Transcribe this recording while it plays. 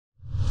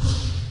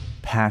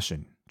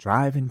passion,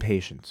 drive, and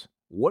patience.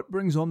 What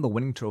brings home the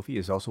winning trophy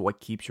is also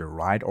what keeps your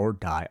ride or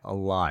die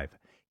alive.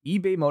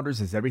 eBay Motors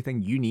is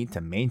everything you need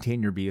to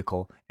maintain your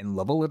vehicle and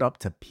level it up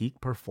to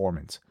peak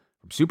performance.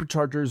 From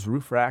superchargers,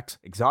 roof racks,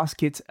 exhaust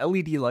kits,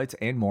 LED lights,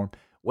 and more,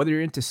 whether you're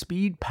into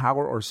speed,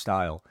 power, or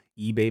style,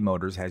 eBay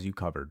Motors has you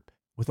covered.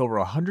 With over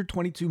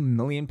 122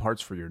 million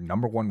parts for your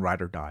number one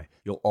ride or die,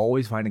 you'll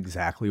always find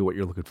exactly what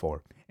you're looking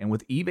for. And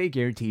with eBay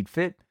Guaranteed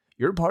Fit,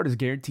 your part is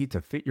guaranteed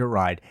to fit your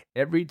ride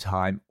every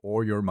time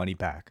or your money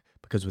back.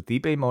 Because with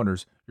eBay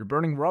Motors, you're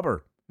burning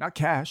rubber, not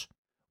cash.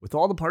 With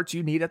all the parts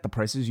you need at the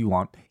prices you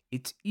want,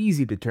 it's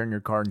easy to turn your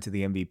car into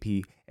the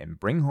MVP and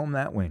bring home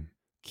that win.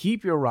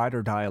 Keep your ride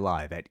or die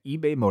alive at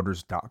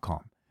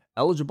ebaymotors.com.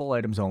 Eligible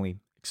items only.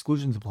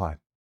 Exclusions apply.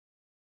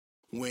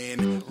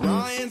 When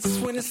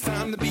it's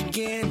time to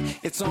begin.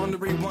 It's on the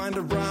Rewind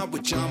to Ride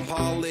with John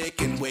Pollock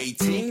and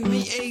Waiting.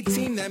 The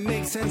 18 that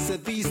makes sense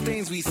of these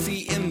things we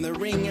see in the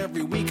ring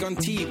every week on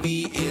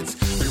TV. It's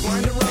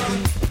Rewind to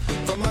Ride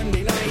for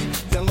Monday night.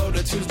 Download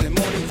it Tuesday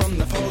morning from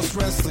the Post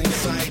Wrestling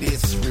site.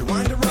 It's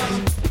Rewind to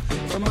Ride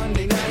for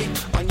Monday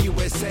night on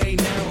USA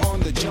Now on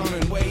the John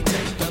and Wai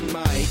Take the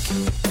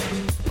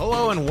Mic.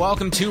 Hello and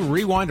welcome to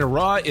Rewind to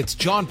Raw. It's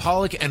John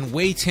Pollock and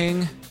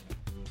Waiting.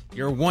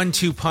 Your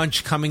 1-2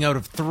 punch coming out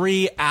of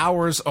 3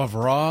 hours of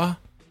Raw.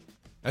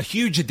 A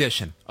huge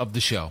edition of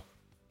the show.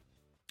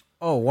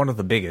 Oh, one of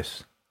the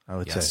biggest, I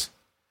would say.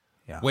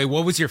 Yeah. Wait,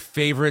 what was your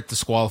favorite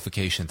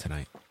disqualification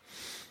tonight?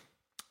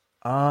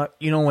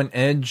 When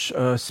Edge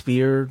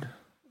speared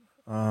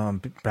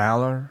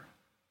Balor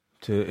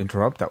to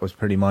interrupt, that was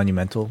pretty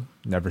monumental.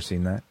 Never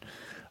seen that.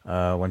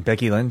 When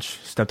Becky Lynch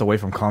stepped away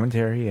from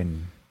commentary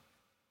and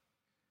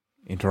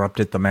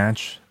interrupted the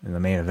match in the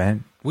main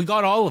event. We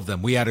got all of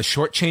them. We had a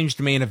shortchanged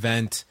main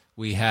event.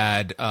 We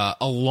had a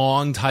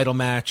long title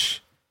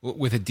match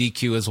with a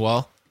DQ as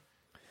well.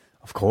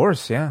 Of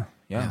course, yeah.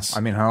 Yes. I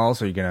mean, how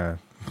else are you going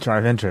to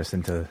drive interest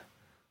into,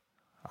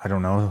 I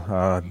don't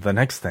know, the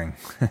next thing?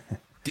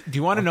 Do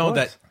you want to know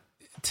that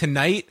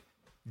tonight,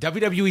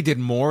 WWE did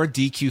more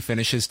DQ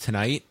finishes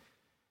tonight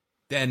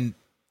than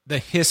the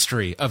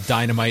history of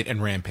Dynamite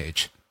and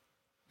Rampage?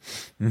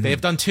 Mm-hmm. They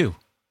have done 2.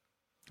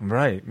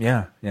 Right,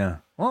 yeah.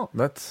 Well,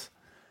 there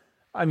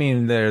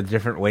are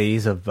different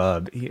ways of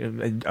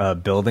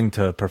building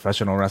to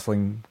professional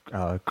wrestling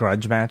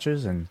grudge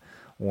matches, and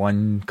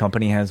one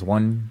company has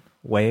one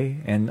way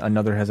and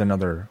another has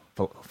another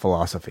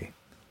philosophy.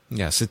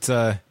 Yes, it's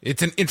an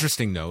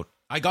interesting note.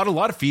 I got a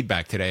lot of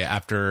feedback today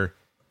after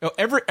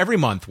every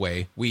month,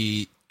 Wai,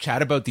 we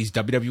chat about these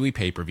WWE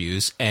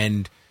pay-per-views,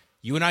 and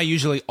you and I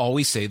usually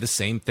always say the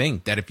same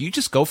thing, that if you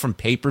just go from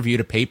pay-per-view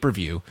to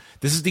pay-per-view,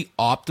 this is the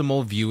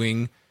optimal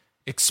viewing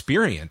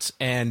experience.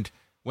 And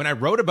when I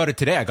wrote about it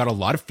today, I got a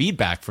lot of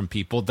feedback from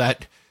people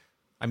that,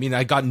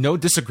 I got no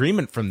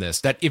disagreement from this,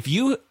 that if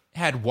you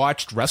had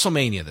watched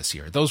WrestleMania this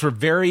year, those were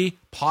very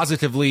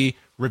positively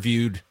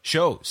reviewed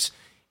shows.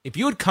 If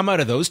you had come out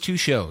of those 2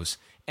 shows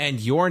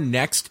and your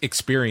next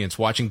experience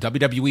watching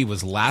WWE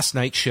was last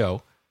night's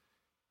show,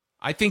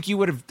 I think you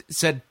would have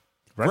said,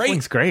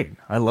 wrestling's great.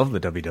 I love the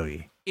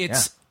WWE.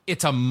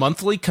 It's a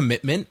monthly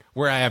commitment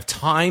where I have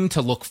time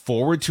to look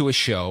forward to a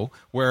show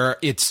where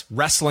it's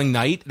wrestling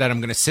night that I'm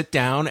going to sit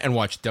down and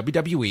watch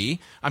WWE.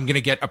 I'm going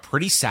to get a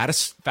pretty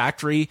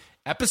satisfactory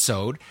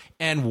episode.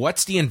 And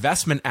what's the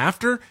investment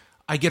after?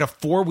 I get a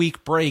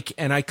 4-week break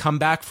and I come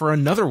back for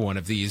another one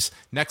of these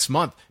next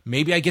month.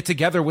 Maybe I get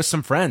together with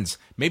some friends.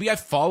 Maybe I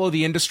follow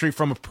the industry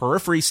from a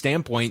periphery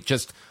standpoint,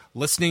 just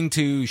listening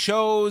to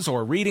shows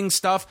or reading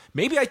stuff.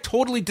 Maybe I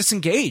totally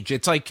disengage.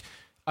 It's like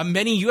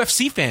many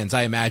UFC fans,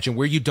 I imagine,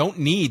 where you don't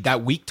need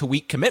that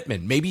week-to-week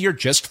commitment. Maybe you're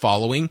just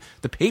following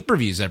the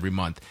pay-per-views every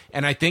month.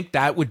 And I think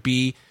that would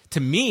be, to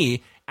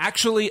me,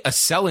 actually a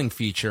selling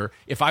feature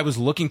if I was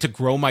looking to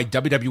grow my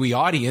WWE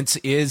audience,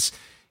 is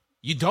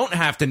you don't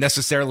have to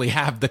necessarily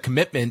have the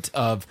commitment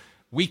of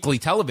weekly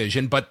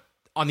television. But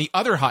on the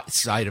other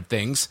side of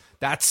things,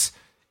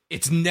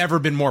 it's never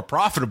been more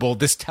profitable.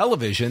 This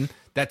television,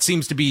 that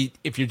seems to be,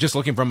 if you're just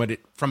looking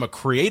from a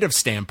creative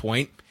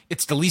standpoint,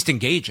 it's the least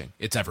engaging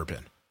it's ever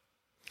been.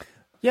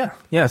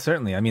 Yeah,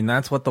 certainly.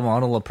 That's what the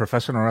model of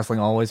professional wrestling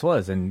always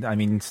was,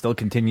 and still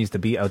continues to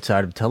be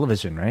outside of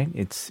television, right?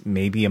 It's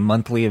maybe a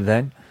monthly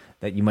event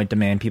that you might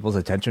demand people's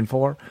attention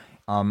for.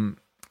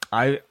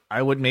 I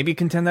would maybe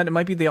contend that it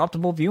might be the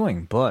optimal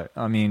viewing, but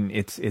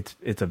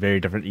it's a very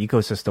different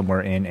ecosystem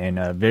we're in, and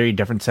a very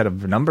different set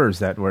of numbers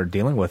that we're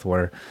dealing with,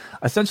 where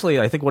essentially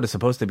I think what is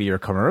supposed to be your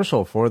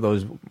commercial for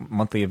those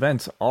monthly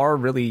events are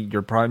really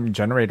your prime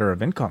generator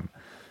of income.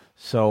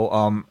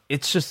 So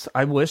it's just,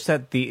 I wish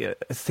that the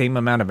same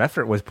amount of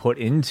effort was put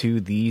into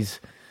these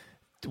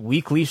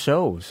weekly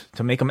shows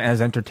to make them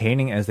as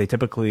entertaining as they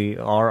typically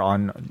are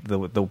on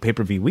the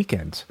pay-per-view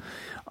weekends.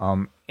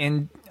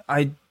 And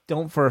I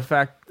don't for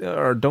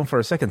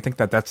a second think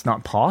that that's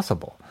not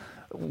possible.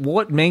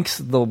 What makes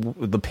the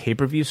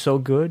pay-per-view so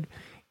good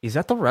is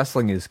that the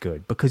wrestling is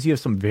good, because you have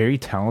some very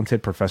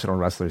talented professional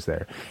wrestlers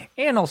there,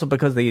 and also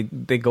because they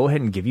go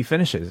ahead and give you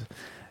finishes.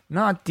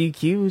 not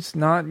DQs,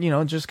 not,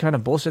 just kind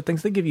of bullshit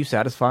things. They give you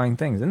satisfying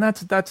things. And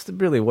that's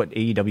really what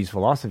AEW's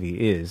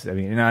philosophy is. I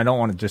mean, and I don't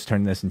want to just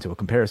turn this into a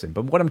comparison,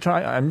 but what I'm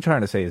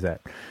trying to say is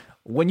that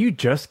when you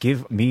just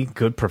give me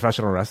good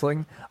professional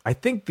wrestling, I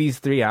think these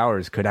 3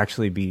 hours could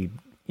actually be,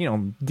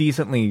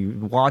 decently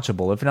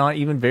watchable, if not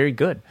even very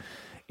good.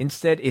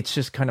 Instead, it's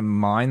just kind of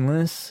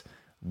mindless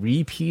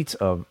repeats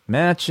of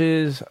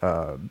matches,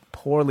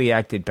 poorly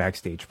acted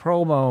backstage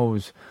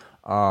promos,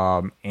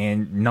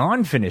 and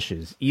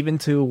non-finishes, even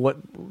to what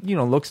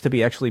looks to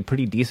be actually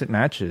pretty decent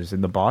matches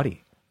in the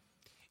body.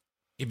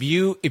 If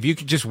you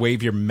could just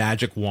wave your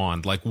magic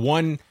wand, like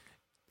one,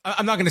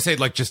 I'm not going to say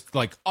just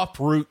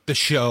uproot the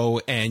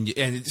show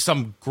and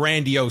some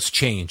grandiose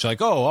change,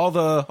 like, oh, all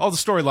the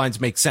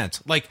storylines make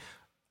sense, like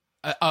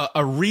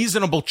a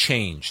reasonable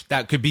change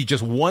that could be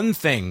just one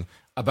thing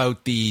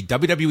about the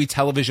WWE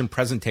television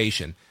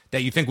presentation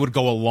that you think would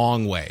go a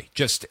long way.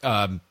 Just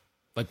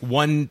like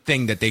one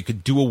thing that they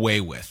could do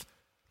away with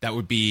that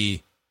would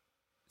be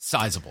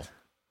sizable.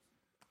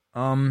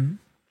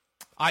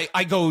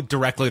 I go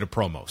directly to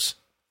promos.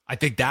 I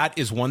think that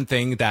is one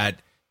thing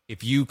that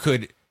if you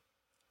could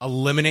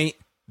eliminate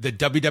the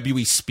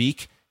WWE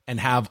speak and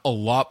have a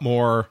lot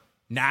more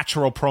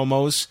natural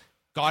promos,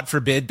 God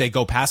forbid they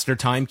go past their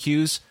time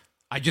cues.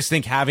 I just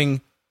think having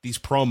these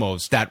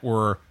promos that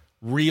were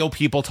real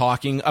people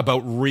talking about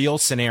real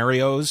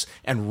scenarios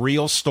and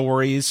real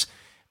stories,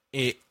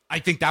 I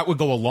think that would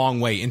go a long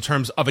way in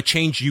terms of a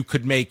change you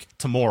could make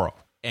tomorrow.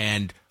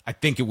 And I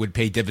think it would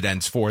pay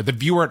dividends for the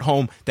viewer at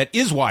home that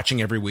is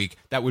watching every week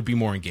that would be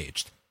more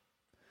engaged.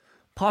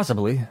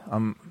 Possibly.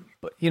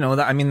 But,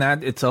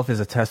 that itself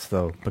is a test,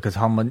 though, because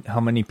how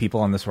many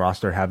people on this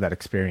roster have that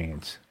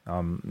experience,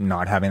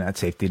 not having that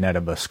safety net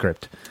of a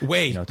script?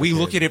 We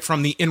look at it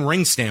from the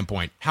in-ring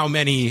standpoint. How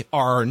many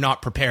are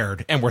not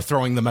prepared, and we're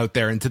throwing them out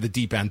there into the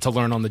deep end to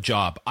learn on the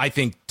job? I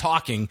think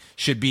talking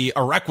should be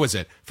a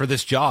requisite for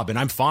this job, and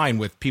I'm fine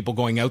with people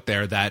going out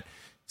there that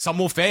some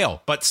will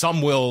fail, but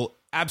some will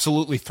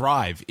absolutely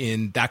thrive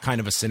in that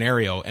kind of a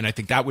scenario, and I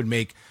think that would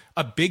make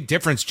a big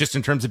difference just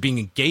in terms of being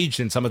engaged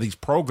in some of these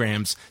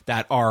programs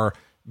that are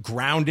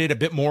grounded a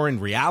bit more in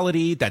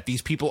reality, that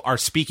these people are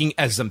speaking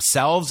as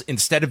themselves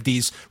instead of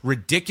these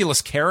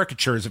ridiculous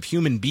caricatures of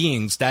human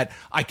beings that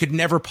I could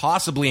never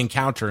possibly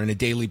encounter on a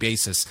daily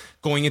basis,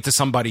 going into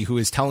somebody who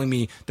is telling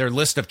me their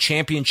list of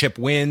championship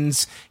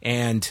wins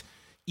and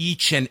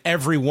each and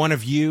every one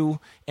of you,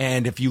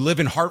 and if you live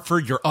in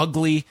Hartford, you're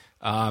ugly.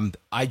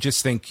 I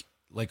just think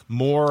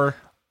more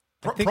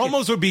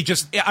promos would be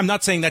just, I'm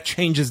not saying that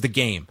changes the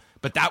game,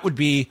 but that would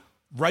be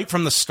right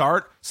from the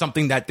start,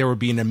 something that there would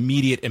be an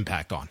immediate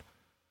impact on.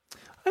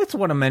 It's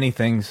one of many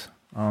things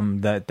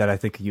that I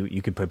think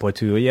you could point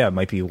to. Yeah, it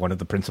might be one of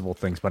the principal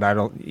things, but I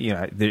don't,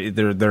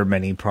 there are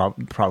many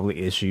probably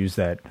issues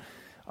that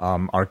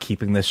are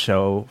keeping this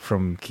show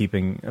from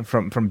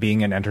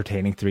being an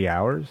entertaining 3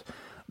 hours.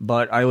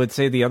 But I would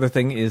say the other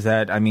thing is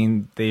that,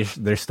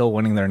 they're still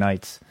winning their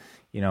nights.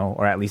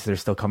 Or at least they're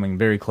still coming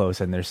very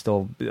close, and they're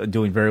still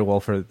doing very well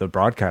for the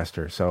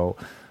broadcaster. So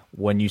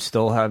when you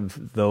still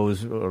have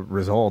those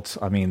results,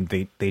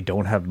 they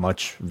don't have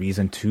much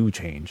reason to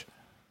change.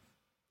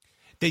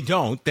 They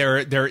don't.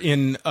 They're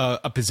in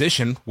a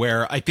position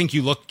where I think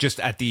you look just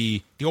at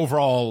the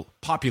overall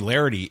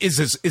popularity.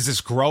 Is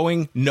this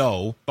growing?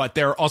 No, but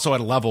they're also at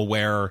a level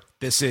where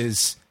this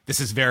is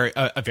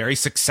a very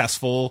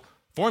successful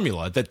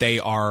formula that they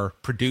are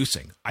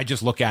producing. I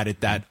just look at it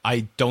that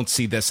I don't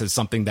see this as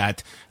something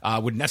that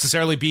would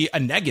necessarily be a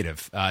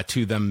negative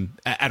to them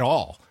at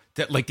all.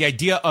 That, the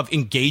idea of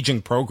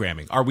engaging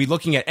programming. Are we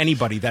looking at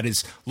anybody that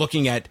is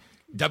looking at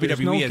WWE? There's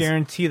no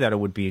guarantee that it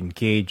would be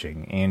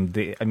engaging.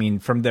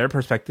 And from their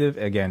perspective,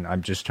 again,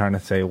 I'm just trying to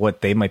say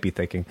what they might be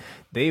thinking.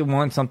 They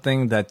want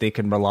something that they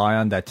can rely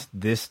on, that's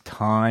this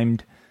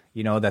timed,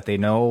 that they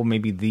know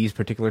maybe these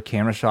particular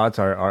camera shots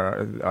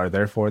are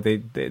there for. They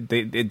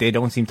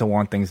don't seem to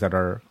want things that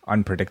are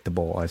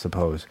unpredictable, I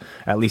suppose.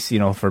 At least,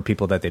 for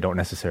people that they don't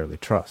necessarily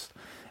trust.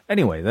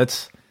 Anyway,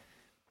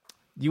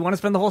 do you want to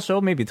spend the whole show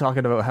maybe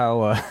talking about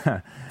how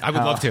I would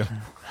love to.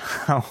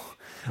 How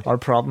our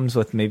problems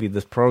with maybe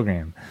this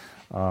program.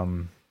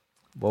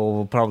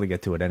 We'll probably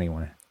get to it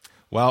anyway.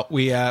 Well,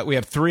 we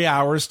have 3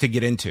 hours to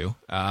get into,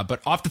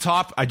 but off the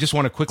top, I just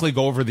want to quickly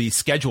go over the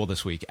schedule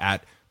this week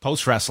at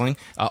Post Wrestling.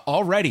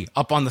 Already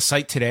up on the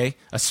site today,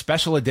 a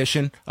special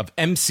edition of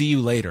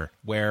MCU Later,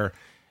 where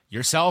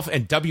yourself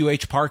and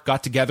WH Park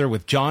got together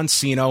with John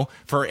Cena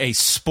for a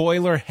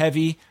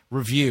spoiler-heavy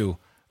review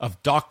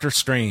of Doctor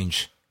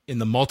Strange in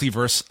the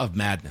Multiverse of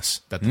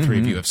Madness that the three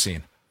of you have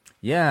seen.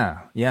 Yeah.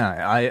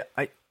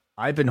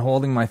 I've been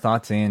holding my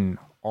thoughts in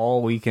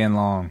all weekend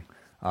long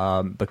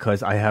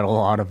because I had a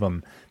lot of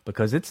them,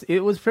 because it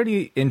was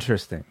pretty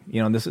interesting.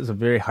 This is a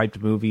very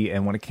hyped movie,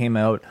 and when it came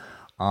out,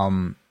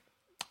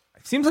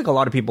 it seems like a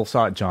lot of people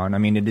saw it, John.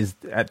 It is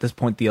at this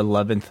point the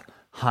 11th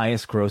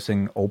highest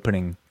grossing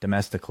opening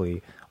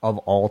domestically of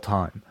all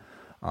time.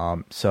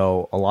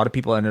 So a lot of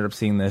people ended up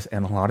seeing this,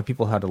 and a lot of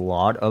people had a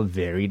lot of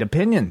varied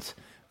opinions.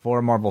 for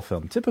a Marvel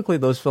film. Typically,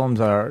 those films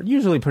are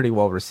usually pretty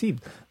well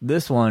received.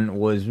 This one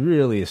was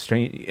really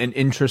an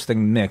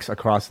interesting mix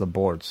across the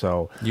board.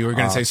 So you were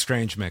going to say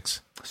strange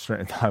mix.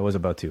 I was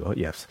about to,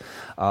 yes.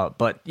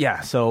 But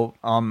yeah, so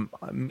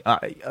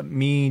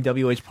me,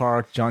 WH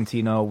Park, John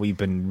Tino, we've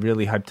been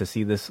really hyped to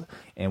see this,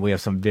 and we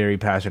have some very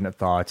passionate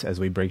thoughts as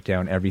we break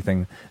down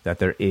everything that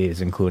there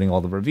is, including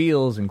all the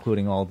reveals,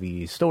 including all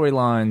the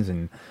storylines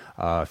and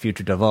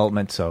future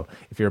development. So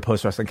if you're a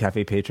Post Wrestling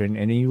Cafe patron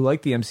and you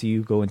like the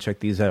MCU, go and check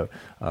these out,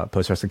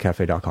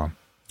 postwrestlingcafe.com.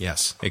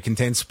 Yes. It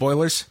contains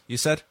spoilers, you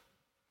said?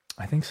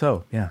 I think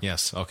so, yeah.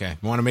 Yes, okay.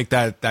 I want to make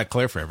that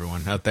clear for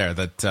everyone out there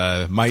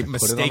that might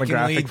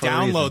mistakenly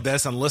download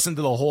this and listen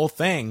to the whole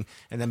thing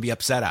and then be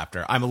upset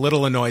after. I'm a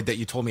little annoyed that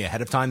you told me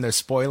ahead of time there's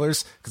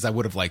spoilers, because I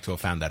would have liked to have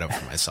found that out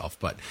for myself,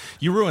 but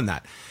you ruined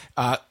that.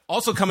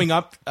 Also coming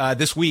up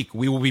this week,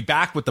 we will be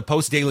back with the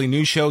Post Daily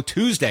News Show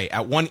Tuesday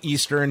at 1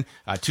 Eastern,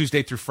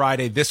 Tuesday through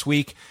Friday this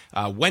week.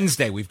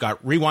 Wednesday, we've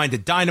got Rewind to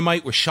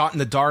Dynamite with Shot in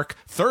the Dark.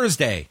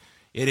 Thursday,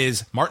 it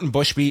is Martin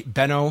Bushby,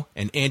 Benno,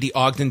 and Andy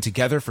Ogden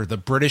together for the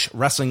British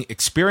Wrestling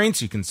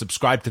Experience. You can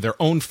subscribe to their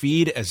own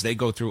feed as they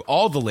go through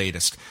all the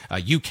latest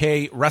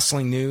UK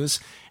wrestling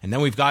news. And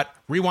then we've got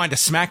Rewind to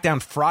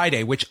SmackDown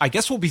Friday, which I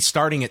guess will be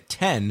starting at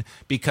 10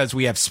 because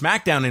we have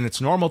SmackDown in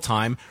its normal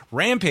time,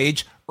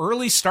 Rampage,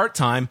 early start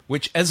time,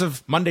 which as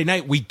of Monday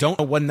night, we don't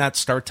know when that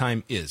start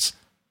time is.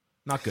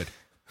 Not good.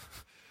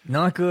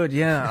 Not good,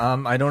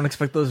 yeah. I don't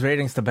expect those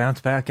ratings to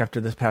bounce back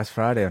after this past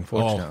Friday,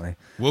 unfortunately.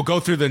 We'll go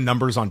through the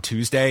numbers on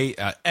Tuesday.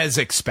 As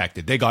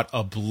expected, they got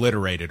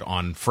obliterated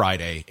on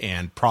Friday,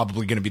 and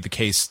probably going to be the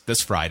case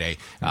this Friday.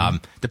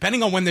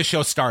 Depending on when this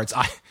show starts,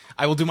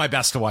 I will do my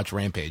best to watch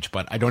Rampage,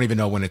 but I don't even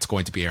know when it's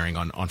going to be airing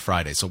on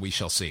Friday, so we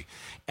shall see.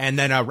 And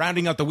then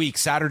rounding out the week,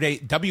 Saturday,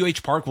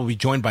 WH Park will be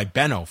joined by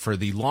Benno for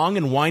the long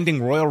and winding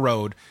Royal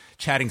Road,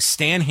 chatting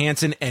Stan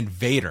Hansen and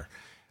Vader.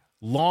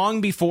 Long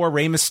before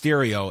Rey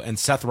Mysterio and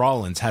Seth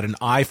Rollins had an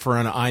eye for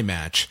an eye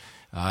match,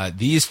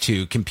 these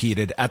two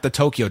competed at the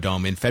Tokyo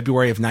Dome in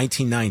February of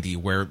 1990,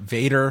 where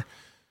Vader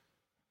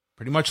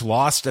pretty much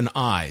lost an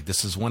eye.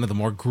 This is one of the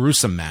more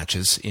gruesome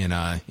matches in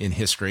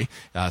history.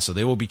 So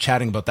they will be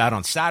chatting about that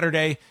on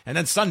Saturday. And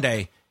then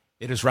Sunday,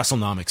 it is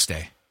WrestleNomics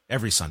Day,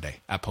 every Sunday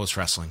at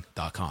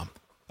postwrestling.com.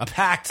 A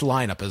packed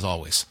lineup as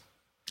always.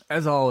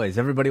 As always,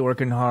 everybody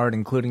working hard,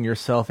 including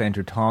yourself,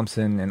 Andrew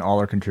Thompson, and all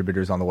our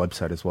contributors on the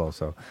website as well.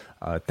 So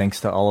thanks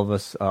to all of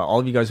us,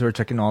 all of you guys who are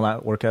checking all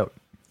that work out.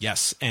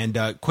 Yes,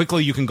 and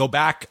quickly, you can go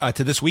back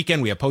to this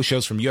weekend. We have post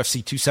shows from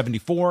UFC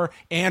 274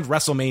 and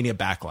WrestleMania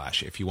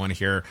Backlash. If you want to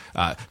hear,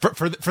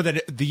 for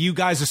the you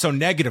guys are so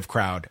negative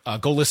crowd,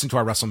 go listen to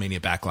our WrestleMania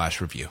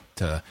Backlash review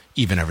to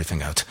even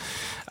everything out.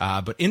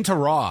 But into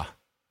Raw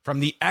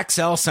from the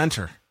XL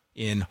Center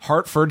in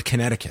Hartford,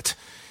 Connecticut.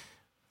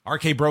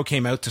 RK Bro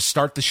came out to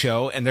start the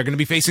show, and they're going to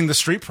be facing the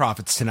Street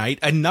Profits tonight,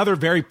 another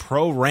very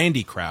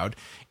pro-Randy crowd,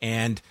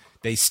 and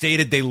they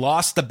stated they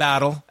lost the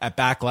battle at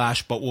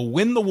Backlash, but will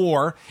win the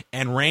war,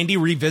 and Randy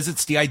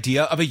revisits the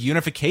idea of a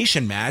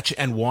unification match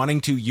and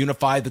wanting to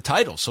unify the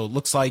title. So it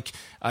looks like,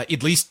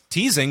 at least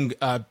teasing,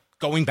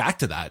 going back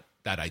to that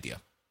idea.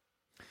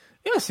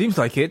 Yeah, it seems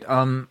like it.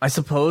 I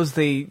suppose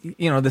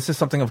this is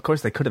something, of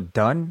course, they could have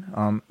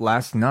done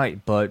last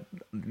night, but,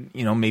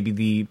 maybe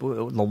the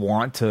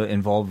want to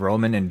involve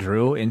Roman and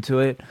Drew into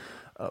it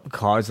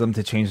caused them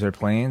to change their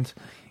plans.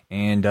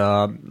 And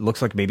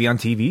looks like maybe on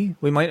TV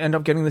we might end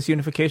up getting this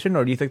unification,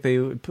 or do you think they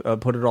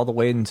put it all the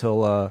way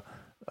until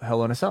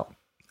Hell in a Cell?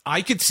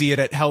 I could see it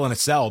at Hell in a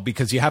Cell,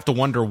 because you have to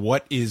wonder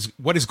what is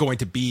going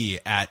to be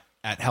at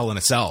Hell in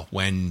a Cell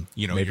when,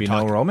 maybe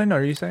no Roman,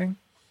 are you saying?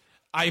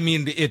 I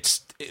mean,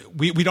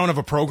 we don't have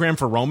a program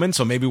for Roman,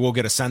 so maybe we'll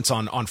get a sense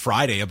on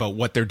Friday about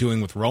what they're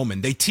doing with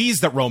Roman. They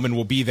teased that Roman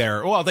will be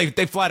there. Well, they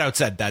flat out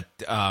said that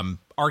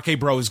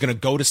RK Bro is going to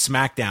go to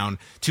SmackDown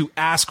to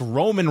ask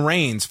Roman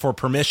Reigns for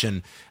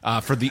permission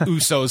for the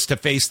Usos to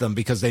face them,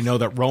 because they know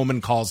that Roman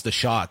calls the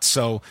shots.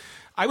 So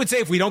I would say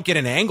if we don't get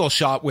an angle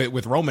shot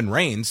with Roman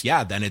Reigns,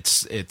 yeah, then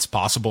it's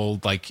possible,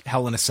 like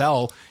Hell in a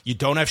Cell. You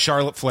don't have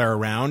Charlotte Flair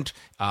around.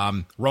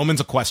 Roman's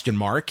a question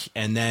mark,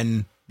 and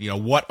then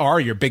what are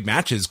your big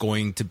matches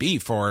going to be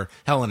for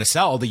Hell in a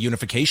Cell? The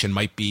unification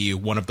might be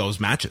one of those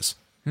matches.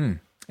 And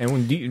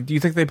do you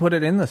think they put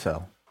it in the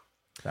cell,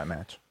 that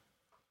match?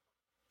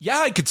 Yeah,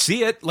 I could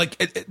see it. Like,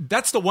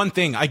 that's the one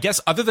thing, I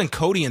guess, other than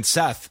Cody and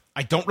Seth,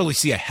 I don't really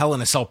see a Hell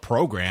in a Cell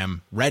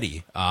program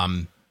ready.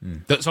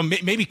 So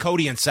maybe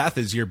Cody and Seth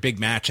is your big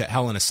match at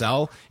Hell in a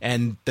Cell,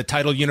 and the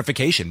title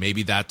unification,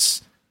 maybe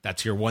that's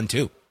your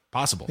 1-2.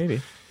 Possible.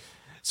 Maybe.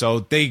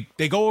 So they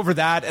go over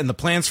that and the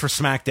plans for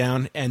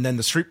SmackDown, and then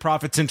the Street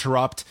Profits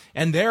interrupt,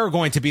 and they're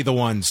going to be the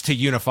ones to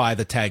unify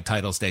the tag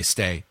titles, they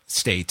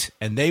state.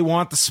 And they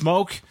want the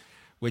smoke,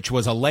 which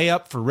was a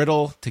layup for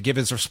Riddle to give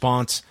his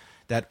response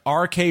that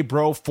RK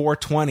Bro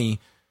 420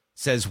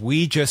 says,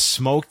 "We just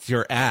smoked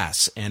your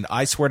ass." And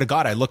I swear to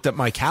God, I looked at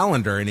my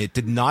calendar and it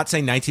did not say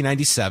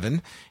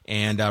 1997.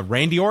 And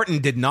Randy Orton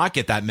did not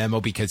get that memo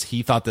because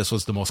he thought this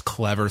was the most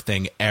clever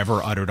thing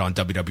ever uttered on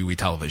WWE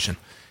television.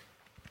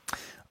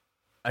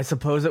 I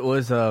suppose it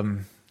was somewhat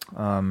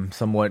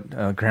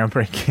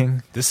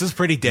groundbreaking. This is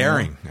pretty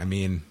daring. I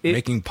mean,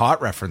 making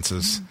pot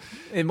references.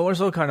 It more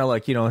so kind of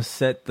like,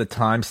 set the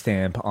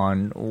timestamp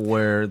on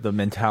where the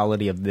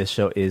mentality of this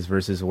show is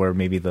versus where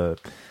maybe the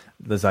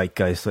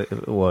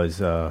zeitgeist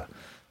was,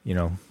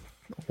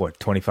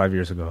 25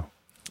 years ago.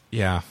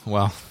 Yeah,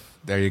 well,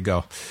 there you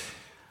go.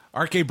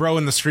 RK Bro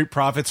and the Street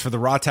Profits for the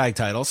Raw Tag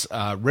titles.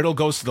 Riddle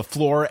goes to the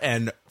floor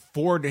and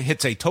Ford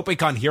hits a Tope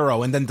Con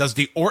Hero and then does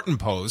the Orton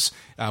pose.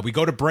 We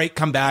go to break,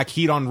 come back,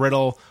 heat on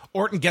Riddle.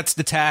 Orton gets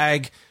the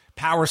tag,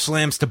 power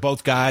slams to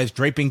both guys,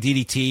 draping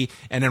DDT,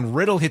 and then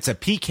Riddle hits a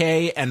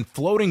PK and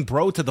floating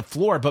Bro to the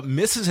floor, but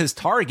misses his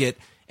target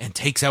and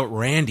takes out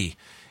Randy.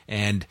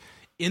 And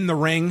in the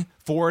ring,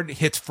 Ford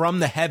hits from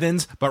the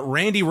heavens, but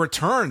Randy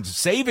returns,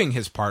 saving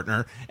his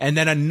partner, and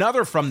then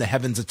another from the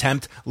heavens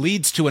attempt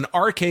leads to an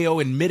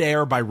RKO in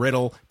midair by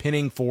Riddle,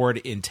 pinning Ford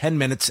in 10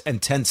 minutes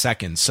and 10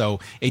 seconds.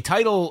 So a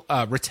title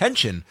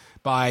retention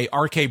by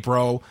RK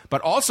Bro,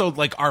 but also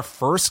like our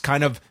first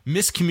kind of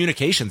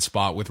miscommunication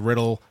spot with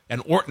Riddle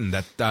and Orton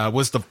that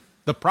was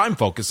the prime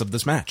focus of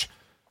this match.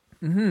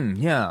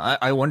 Yeah,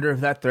 I wonder if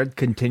that thread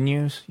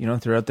continues,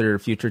 throughout their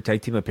future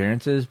tag team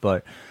appearances,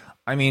 but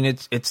I mean,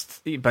 it's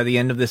by the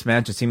end of this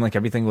match, it seemed like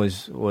everything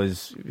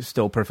was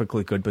still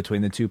perfectly good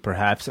between the two.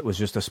 Perhaps it was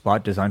just a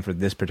spot designed for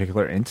this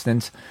particular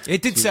instance.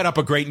 It did set up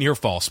a great near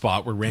fall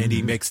spot where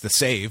Randy makes the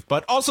save,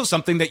 but also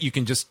something that you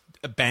can just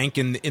bank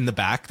in the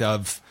back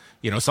of,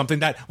 something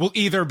that will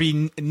either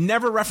be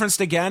never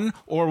referenced again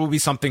or will be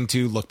something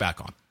to look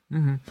back on.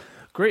 Mm-hmm.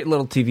 Great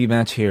little TV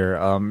match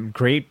here.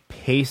 Great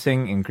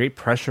pacing and great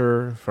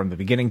pressure from the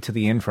beginning to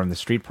the end from the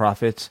Street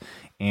Profits.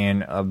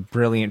 And a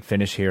brilliant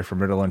finish here from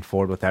Riddle and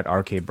Ford with that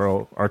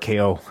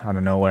RKO out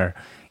of nowhere.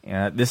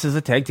 This is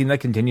a tag team that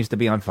continues to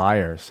be on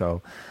fire.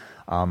 So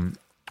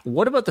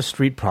what about the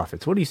Street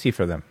Profits? What do you see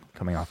for them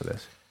coming off of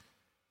this?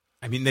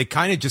 I mean, they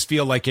kind of just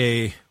feel like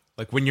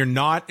when you're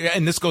not,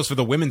 and this goes for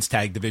the women's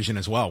tag division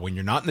as well, when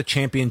you're not in the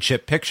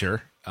championship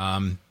picture,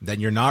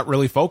 then you're not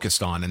really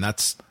focused on. And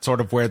that's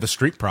sort of where the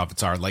Street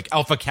Profits are. Like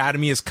Alpha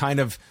Academy is kind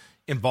of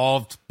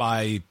involved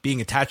by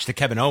being attached to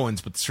Kevin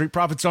Owens, but the Street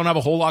Profits don't have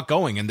a whole lot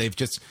going, and they've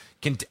just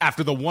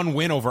after the one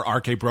win over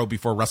RK Bro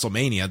before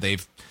WrestleMania,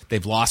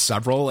 they've lost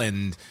several,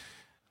 and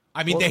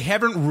I mean they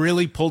haven't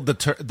really pulled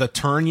the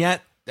turn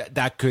yet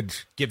that could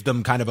give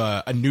them kind of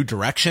a new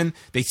direction.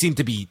 They seem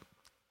to be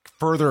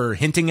further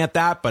hinting at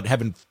that, but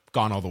haven't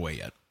gone all the way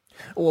yet.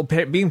 Well,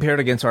 being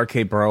paired against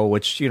RK Bro,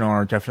 which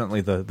are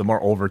definitely the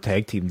more over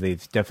tag team,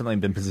 they've definitely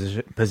been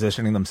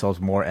positioning themselves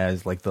more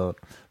as like the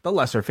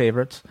lesser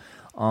favorites.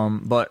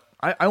 But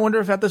I wonder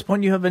if at this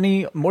point you have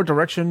any more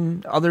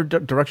other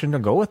direction to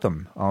go with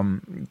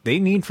them. They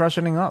need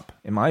freshening up,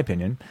 in my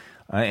opinion,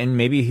 and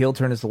maybe heel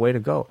turn is the way to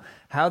go.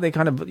 How they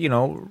kind of,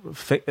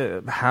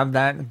 have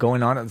that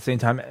going on at the same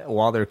time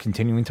while they're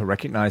continuing to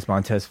recognize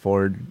Montez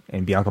Ford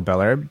and Bianca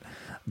Belair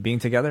being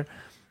together,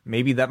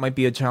 maybe that might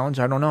be a challenge.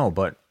 I don't know,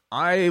 but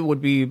I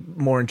would be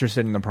more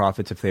interested in the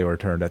Profits if they were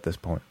turned at this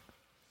point.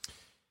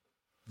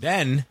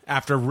 Then,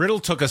 after Riddle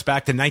took us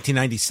back to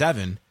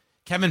 1997,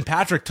 Kevin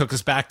Patrick took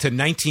us back to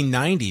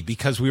 1990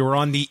 because we were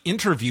on the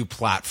interview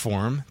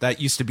platform that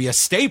used to be a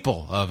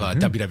staple of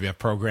WWF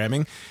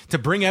programming to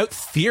bring out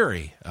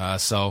Theory.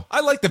 So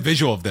I like the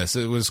visual of this.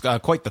 It was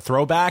quite the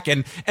throwback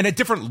and a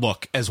different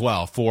look as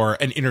well for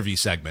an interview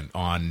segment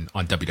on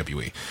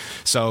WWE.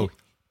 So,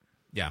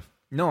 yeah.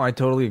 No, I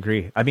totally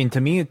agree. I mean,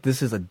 to me,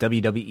 this is a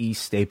WWE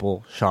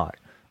staple shot.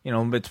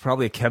 It's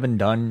probably a Kevin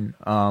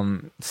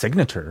Dunn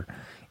signature.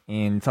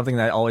 And something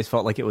that I always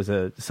felt like it was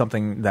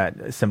something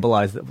that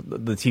symbolized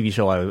the TV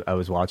show I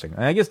was watching.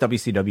 And I guess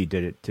WCW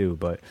did it too,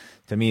 but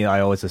to me, I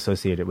always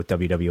associate it with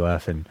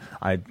WWF, and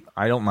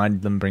I don't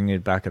mind them bringing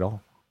it back at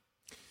all.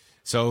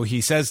 So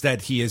he says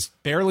that he is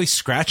barely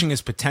scratching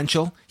his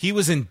potential. He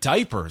was in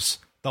diapers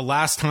the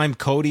last time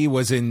Cody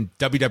was in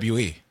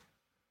WWE.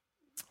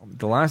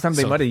 The last time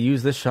they might have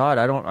used this shot,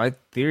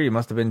 Theory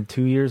must have been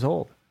 2 years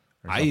old.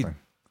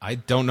 I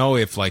don't know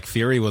if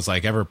Theory was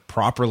ever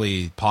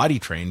properly potty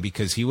trained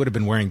because he would have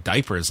been wearing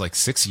diapers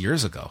 6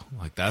 years ago.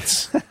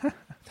 That's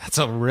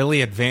a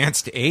really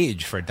advanced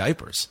age for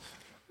diapers.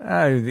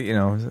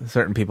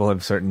 Certain people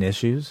have certain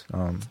issues.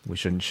 We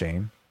shouldn't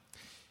shame.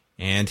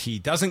 And he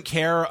doesn't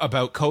care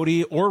about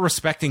Cody or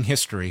respecting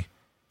history.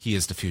 He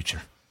is the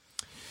future.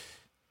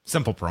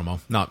 Simple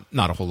promo. Not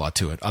a whole lot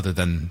to it other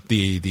than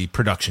the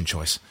production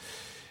choice.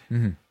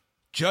 Mm-hmm.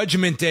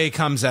 Judgment Day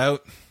comes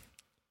out.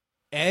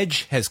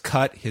 Edge has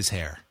cut his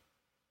hair.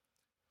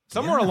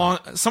 Somewhere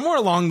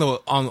along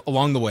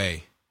the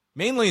way,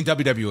 mainly in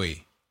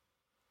WWE.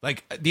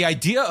 The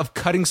idea of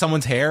cutting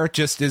someone's hair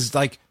just is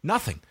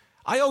nothing.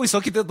 I always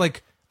look at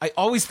it I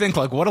always think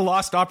what a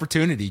lost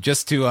opportunity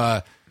just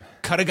to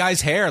cut a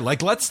guy's hair.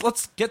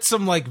 Let's get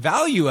some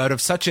value out of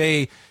such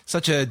a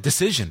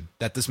decision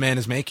that this man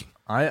is making.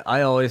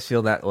 I always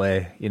feel that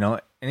way.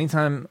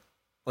 Anytime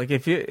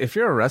if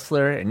you're a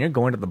wrestler and you're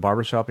going to the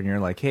barbershop and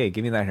you're like, hey,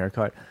 give me that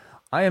haircut.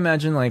 I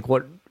imagine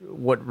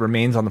what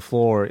remains on the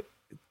floor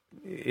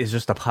is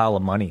just a pile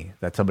of money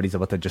that somebody's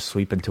about to just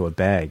sweep into a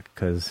bag,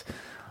 because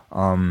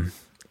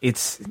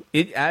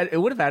it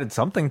would have added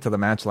something to the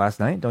match last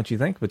night, don't you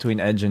think, between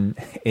Edge and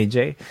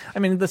AJ? I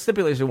mean, the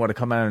stipulation would have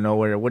come out of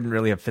nowhere. It wouldn't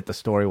really have fit the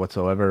story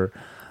whatsoever.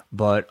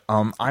 But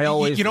I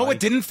always, what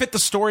didn't fit the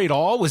story at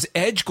all was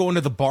Edge going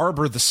to the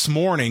barber this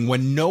morning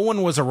when no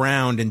one was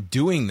around and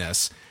doing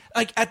this.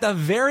 Like, at the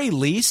very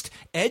least,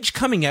 Edge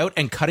coming out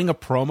and cutting a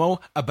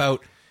promo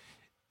about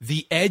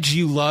the Edge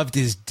you loved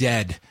is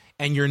dead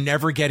and you're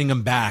never getting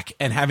him back,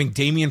 and having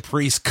Damian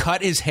Priest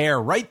cut his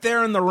hair right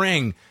there in the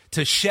ring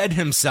to shed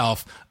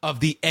himself of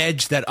the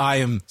Edge that I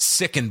am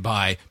sickened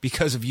by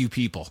because of you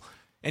people.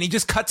 And he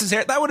just cuts his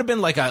hair. That would have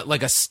been like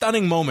a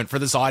stunning moment for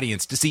this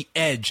audience to see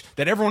Edge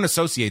that everyone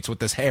associates with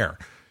this hair.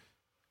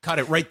 Cut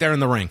it right there in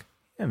the ring.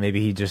 Yeah,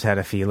 maybe he just had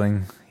a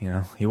feeling,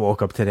 he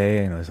woke up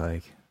today and was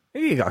like,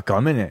 maybe he got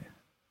gum in it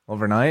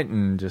overnight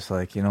and just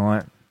like, you know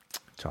what,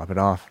 chop it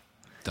off.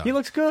 Done. He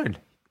looks good.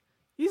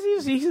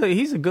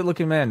 He's a good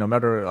looking man, no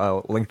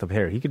matter length of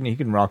hair. He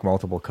can rock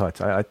multiple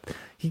cuts.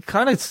 He's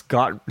kind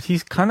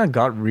of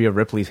got Rhea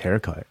Ripley's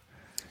haircut,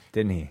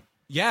 didn't he?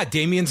 Yeah,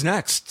 Damien's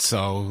next,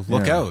 so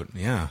look out.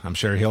 Yeah, I'm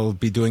sure he'll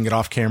be doing it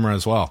off camera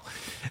as well.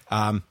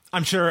 I'm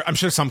sure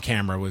some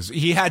camera was.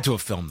 He had to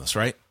have filmed this,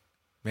 right?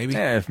 Maybe.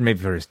 Yeah, maybe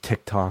for his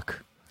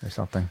TikTok or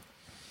something.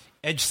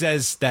 Edge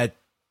says that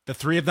the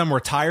three of them were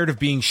tired of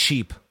being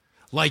sheep,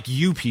 like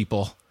you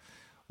people.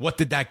 What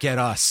did that get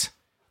us?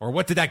 Or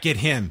what did that get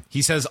him?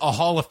 He says, a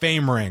Hall of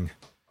Fame ring.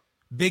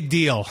 Big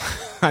deal.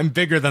 I'm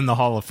bigger than the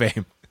Hall of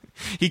Fame.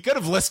 He could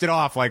have listed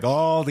off like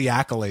all the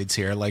accolades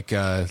here, like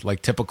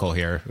typical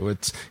here.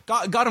 It's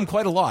got him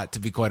quite a lot, to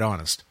be quite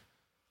honest.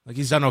 Like,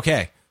 he's done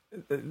okay.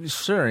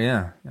 Sure,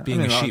 yeah.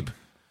 Being a sheep.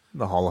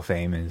 The Hall of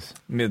Fame is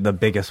the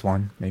biggest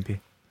one, maybe.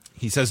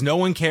 He says, no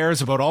one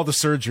cares about all the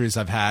surgeries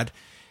I've had,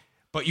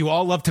 but you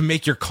all love to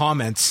make your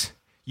comments,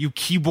 you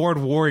keyboard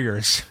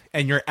warriors,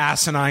 and your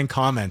asinine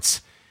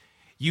comments.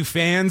 You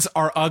fans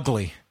are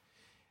ugly.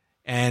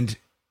 And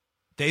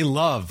they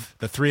love,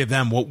 the three of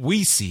them, what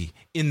we see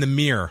in the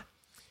mirror.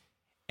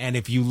 And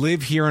if you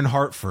live here in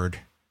Hartford,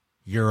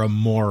 you're a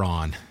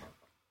moron.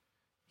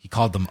 He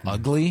called them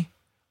ugly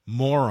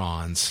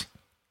morons.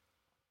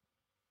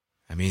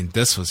 I mean,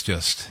 this was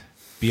just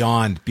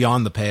beyond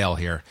the pale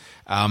here.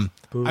 I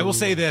will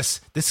say this.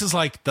 This is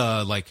like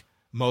the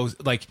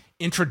most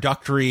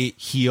introductory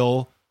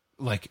heel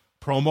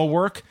promo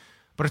work,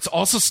 but it's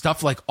also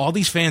stuff like all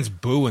these fans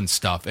boo and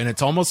stuff. And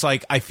it's almost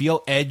like I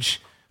feel Edge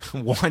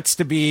wants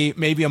to be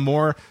maybe a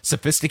more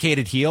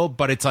sophisticated heel,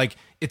 but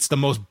it's the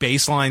most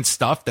baseline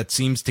stuff that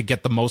seems to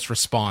get the most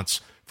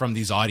response from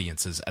these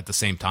audiences at the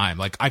same time.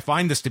 Like, I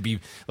find this to be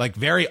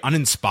very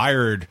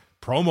uninspired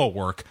promo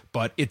work,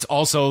 but it's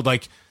also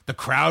like the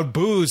crowd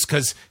boos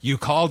because you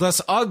called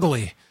us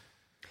ugly.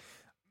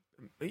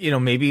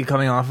 Maybe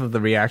coming off of the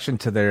reaction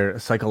to their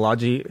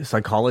psychology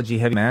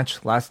heavy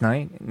match last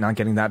night, not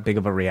getting that big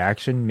of a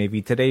reaction.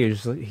 Maybe today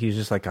he's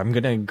just like, I'm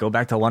gonna go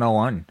back to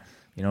 101.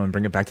 And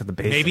bring it back to the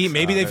basics.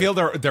 Maybe they feel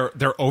they're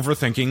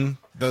overthinking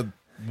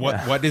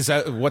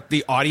what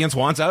the audience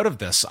wants out of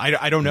this.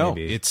 I don't know.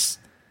 Maybe.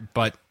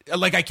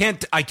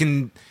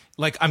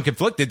 I'm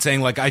conflicted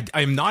saying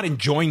I'm not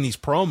enjoying these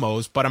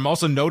promos, but I'm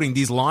also noting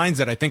these lines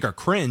that I think are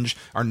cringe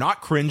are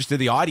not cringe to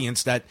the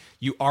audience, that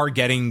you are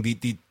getting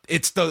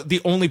it's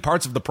the only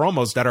parts of the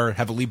promos that are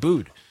heavily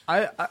booed.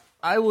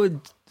 I would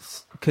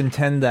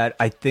contend that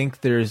I think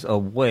there's a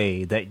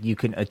way that you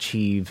can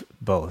achieve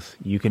both.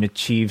 You can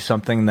achieve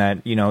something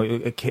that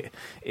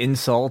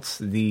insults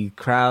the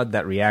crowd,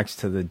 that reacts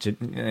to the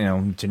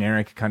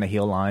generic kind of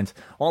heel lines,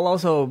 while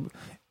also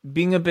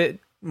being a bit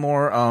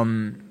more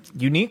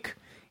unique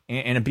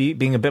and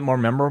being a bit more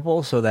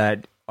memorable, so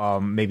that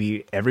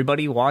maybe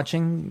everybody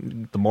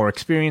watching, the more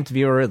experienced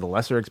viewer, the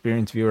lesser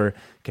experienced viewer,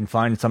 can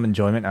find some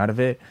enjoyment out of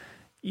it.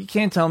 You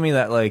can't tell me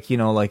that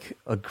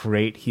a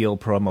great heel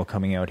promo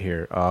coming out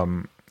here.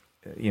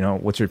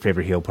 What's your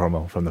favorite heel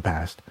promo from the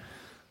past?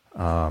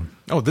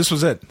 This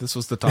was it. This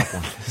was the top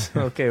one.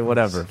 Okay,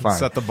 whatever. Fine.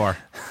 Set the bar.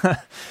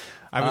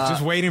 I was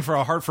just waiting for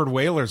a Hartford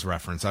Whalers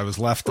reference. I was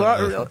left.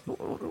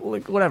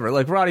 Whatever.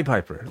 Like Roddy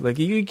Piper.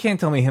 You can't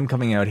tell me him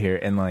coming out here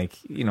and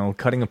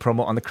cutting a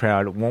promo on the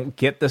crowd won't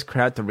get this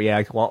crowd to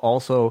react, while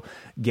also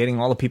getting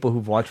all the people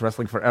who've watched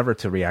wrestling forever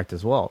to react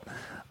as well.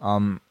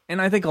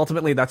 And I think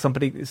ultimately that's a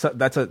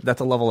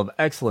level of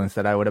excellence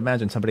that I would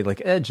imagine somebody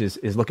like Edge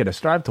is looking to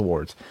strive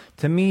towards.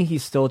 To me,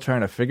 he's still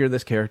trying to figure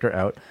this character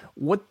out.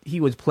 What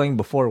he was playing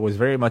before was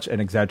very much an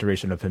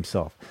exaggeration of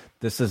himself.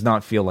 This does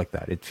not feel like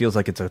that. It feels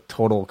like it's a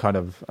total kind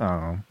of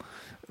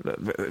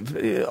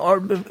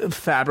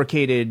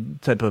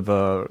fabricated type of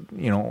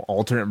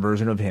alternate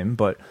version of him.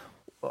 But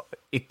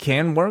it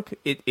can work.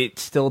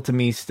 It's still, to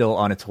me, still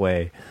on its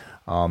way.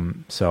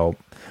 So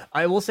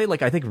I will say,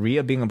 I think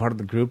Rhea being a part of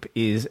the group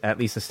is at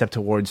least a step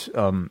towards,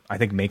 I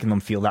think, making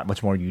them feel that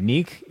much more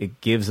unique. It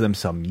gives them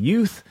some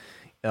youth.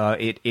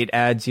 It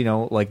adds,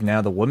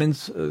 now the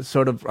women's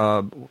sort of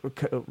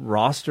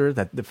roster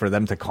that for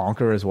them to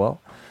conquer as well.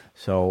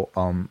 So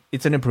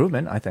it's an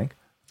improvement, I think.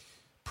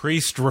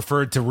 Priest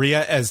referred to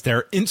Rhea as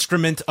their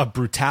instrument of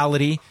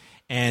brutality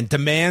and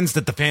demands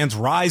that the fans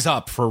rise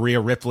up for Rhea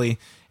Ripley.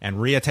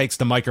 And Rhea takes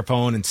the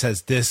microphone and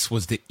says this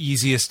was the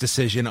easiest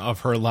decision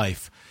of her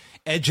life.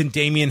 Edge and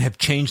Damian have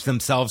changed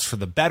themselves for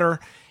the better,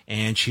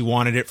 and she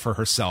wanted it for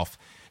herself.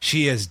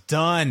 She is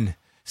done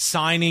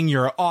signing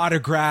your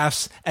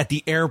autographs at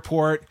the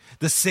airport,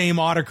 the same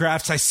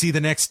autographs I see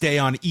the next day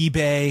on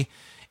eBay,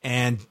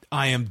 and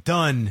I am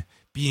done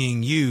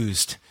being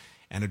used.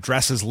 And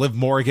addresses Liv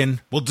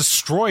Morgan, will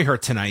destroy her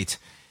tonight.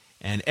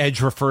 And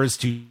Edge refers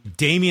to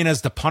Damian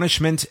as the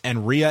punishment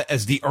and Rhea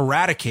as the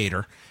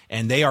eradicator,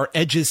 and they are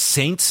Edge's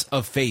saints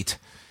of fate.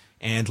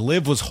 And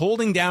Liv was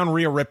holding down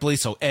Rhea Ripley,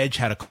 so Edge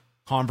had a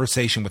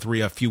conversation with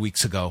Rhea a few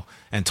weeks ago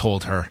and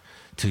told her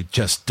to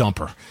just dump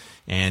her.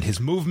 And his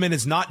movement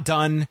is not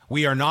done.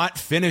 We are not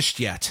finished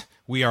yet.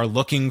 We are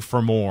looking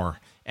for more.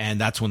 And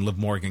that's when Liv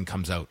Morgan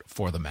comes out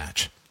for the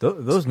match.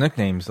 Those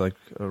nicknames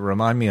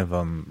remind me of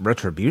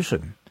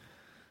Retribution.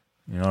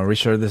 Are we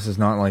sure this is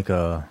not like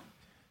the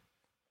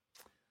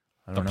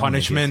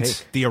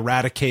punishment, the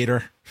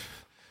eradicator,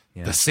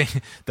 the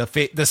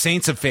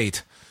saints of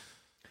fate?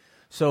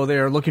 So they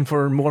are looking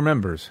for more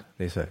members,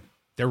 they said.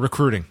 They're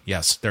recruiting.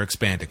 Yes, they're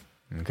expanding.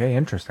 Okay,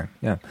 interesting.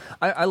 Yeah.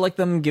 I like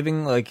them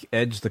giving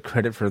Edge the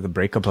credit for the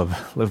breakup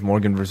of Liv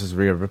Morgan versus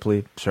Rhea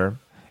Ripley. Sure.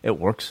 It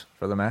works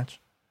for the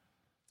match.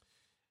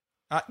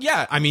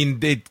 Yeah, I mean,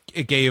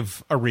 it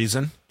gave a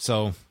reason.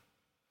 So,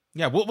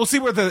 yeah, we'll see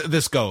where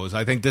this goes.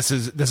 I think this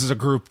is a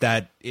group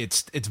that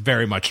it's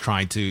very much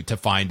trying to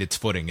find its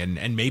footing,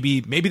 and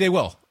maybe they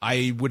will.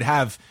 I would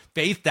have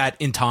faith that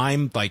in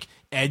time,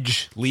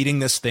 Edge leading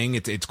this thing,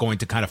 it's going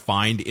to kind of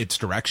find its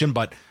direction,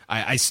 but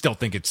I still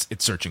think it's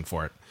searching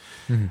for it.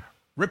 Mm-hmm.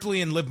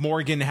 Ripley and Liv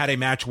Morgan had a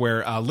match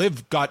where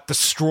Liv got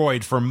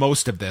destroyed for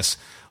most of this.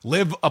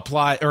 Liv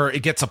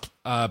gets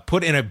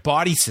put in a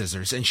body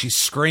scissors, and she's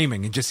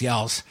screaming and just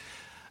yells,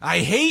 "I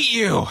hate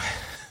you!"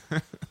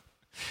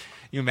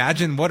 You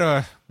imagine what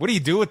do you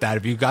do with that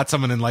if you got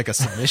someone in a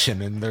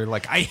submission and they're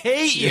like, "I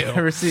hate you"? You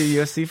ever see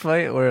a UFC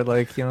fight where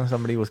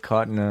somebody was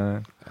caught in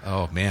a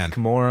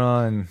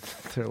Kimura and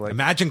they're like,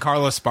 imagine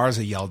Carlos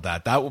Esparza yelled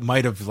that. That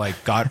might have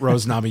got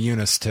Rose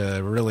Namajunas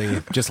to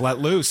really just let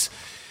loose.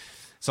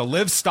 So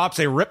Liv stops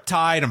a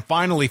riptide and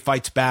finally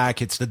fights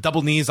back. It's the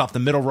double knees off the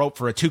middle rope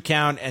for a 2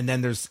 count, and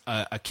then there's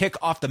a kick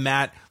off the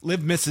mat.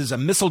 Liv misses a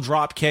missile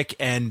drop kick,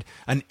 and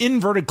an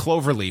inverted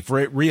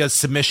cloverleaf. Rhea's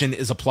submission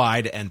is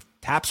applied and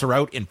taps her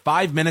out in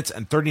 5 minutes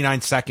and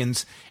 39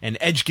 seconds, and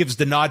Edge gives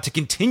the nod to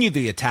continue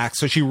the attack,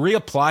 so she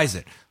reapplies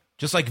it,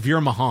 just like Veer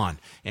Mahan,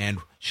 and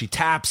she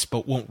taps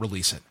but won't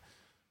release it.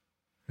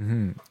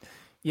 Mm-hmm.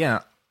 Yeah.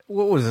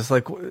 What was this,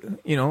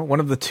 one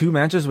of the 2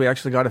 matches we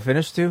actually got a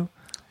finish to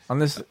on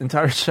this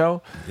entire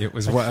show? It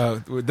was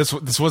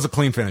this was a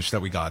clean finish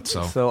that we got.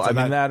 So I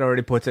mean, that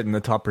already puts it in the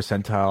top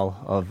percentile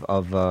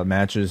of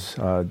matches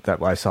that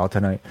I saw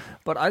tonight.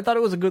 But I thought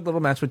it was a good little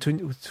match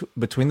between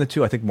the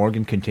two. I think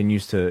Morgan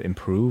continues to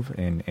improve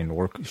and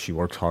work. She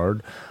works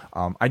hard.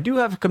 I do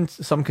have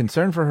some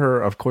concern for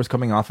her, of course,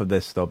 coming off of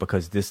this though,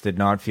 because this did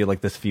not feel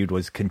like this feud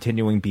was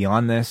continuing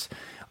beyond this.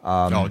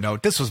 No,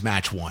 this was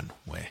match 1.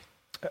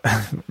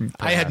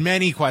 I had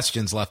many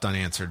questions left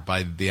unanswered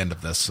by the end of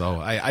this, so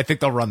I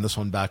think they'll run this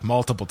one back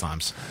multiple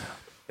times.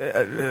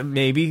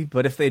 Maybe,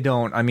 but if they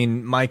don't, I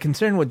mean, my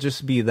concern would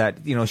just be that,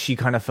 she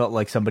kind of felt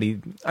like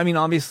somebody. I mean,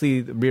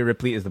 obviously, Rhea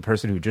Ripley is the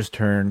person who just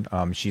turned.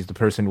 She's the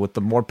person with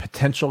the more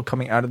potential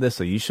coming out of this,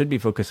 so you should be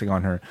focusing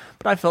on her.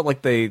 But I felt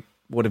like they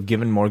would have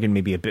given Morgan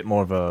maybe a bit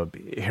more of a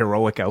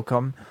heroic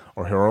outcome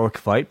or heroic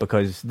fight,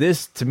 because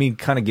this to me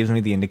kind of gives me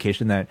the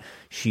indication that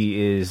she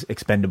is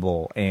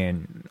expendable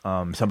and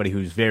somebody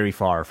who's very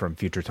far from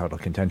future title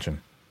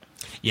contention.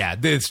 Yeah,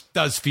 this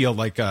does feel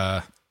like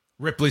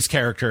Ripley's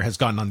character has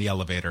gotten on the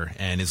elevator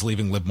and is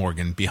leaving Liv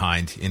Morgan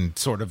behind in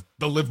sort of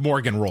the Liv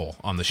Morgan role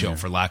on the show,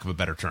 for lack of a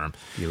better term.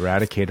 The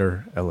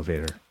Eradicator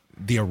Elevator.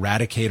 The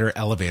Eradicator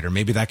Elevator.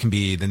 Maybe that can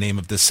be the name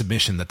of this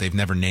submission that they've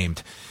never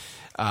named.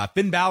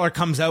 Finn Balor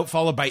comes out,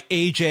 followed by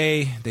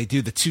AJ. They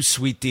do the Too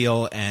Sweet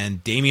deal,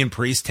 and Damian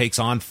Priest takes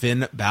on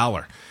Finn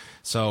Balor.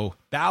 So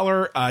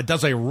Balor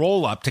does a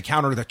roll-up to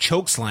counter the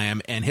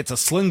chokeslam and hits a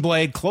sling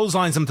blade,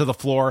 clotheslines him to the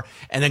floor,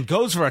 and then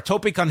goes for a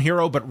tope con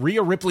hero, but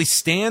Rhea Ripley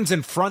stands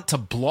in front to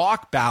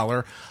block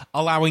Balor,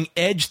 allowing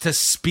Edge to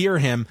spear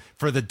him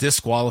for the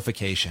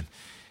disqualification.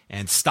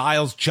 And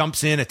Styles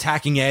jumps in,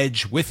 attacking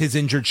Edge with his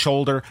injured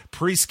shoulder.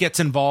 Priest gets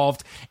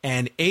involved,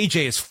 and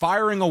AJ is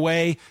firing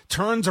away,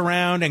 turns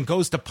around and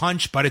goes to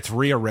punch, but it's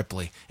Rhea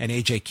Ripley, and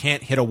AJ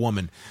can't hit a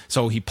woman.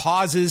 So he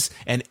pauses,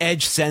 and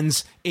Edge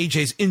sends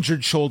AJ's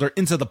injured shoulder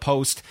into the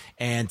post,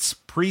 and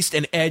Priest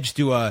and Edge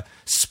do a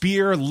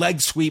spear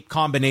leg sweep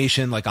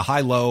combination, like a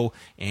high-low,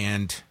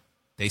 and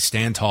they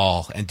stand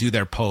tall and do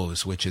their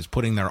pose, which is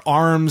putting their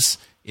arms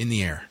in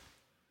the air.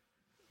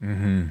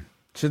 Mm-hmm.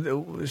 Should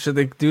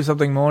they do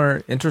something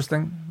more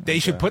interesting? They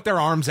should put their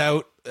arms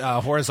out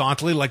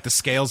horizontally like the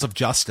scales of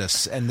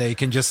justice, and they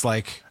can just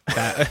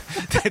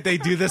they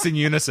do this in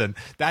unison.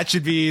 That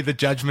should be the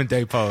Judgment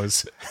Day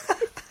pose.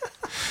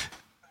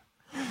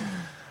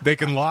 They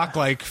can lock,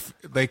 like,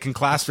 they can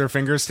clasp their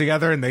fingers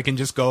together and they can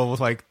just go with,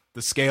 like,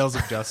 the scales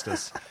of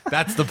justice.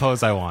 That's the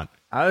pose I want.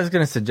 I was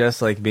going to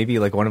suggest, like, maybe,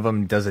 like, one of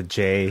them does a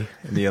J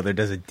and the other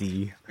does a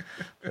D.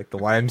 Like the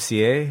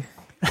YMCA.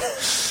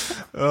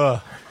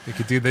 You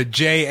could do the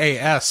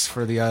JAS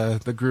for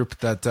the group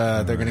that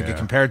they're going to get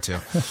compared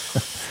to.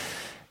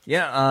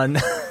 Yeah,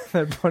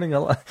 they're putting a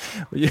lot.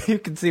 You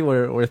can see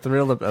we're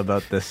thrilled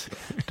about this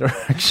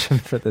direction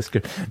for this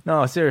group.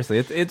 No, seriously,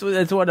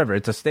 it's whatever.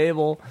 It's a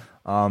stable,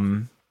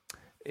 and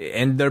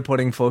they're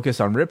putting focus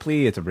on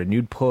Ripley. It's a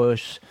renewed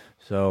push.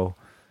 So,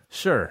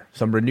 sure,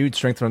 some renewed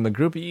strength from the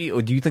group. Do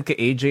you think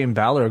AJ and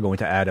Balor are going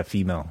to add a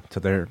female to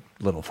their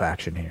little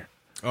faction here?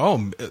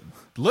 Oh,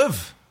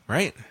 Liv,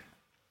 right?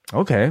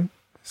 Okay.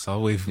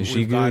 So is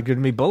she going to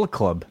be Bullet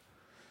Club?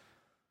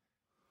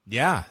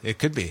 Yeah, it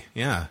could be.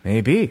 Yeah,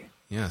 maybe.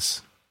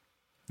 Yes,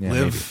 yeah,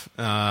 Liv.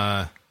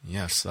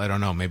 Yes, I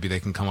don't know. Maybe they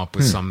can come up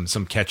with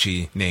some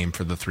catchy name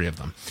for the three of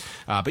them.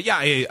 But yeah,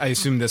 I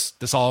assume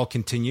this all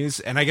continues,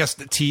 and I guess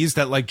the tease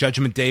that like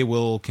Judgment Day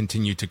will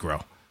continue to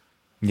grow.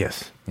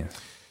 Yes.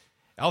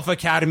 Alpha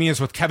Academy is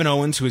with Kevin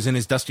Owens, who is in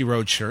his Dusty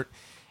Rhodes shirt,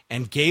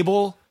 and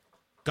Gable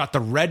got the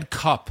red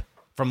cup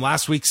from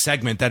last week's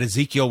segment that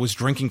Ezekiel was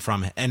drinking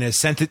from and has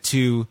sent it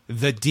to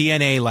the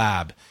DNA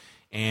lab.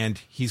 And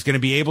he's going to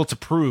be able to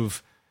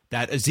prove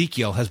that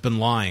Ezekiel has been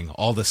lying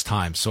all this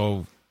time.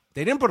 So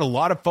they didn't put a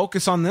lot of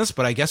focus on this,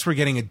 but I guess we're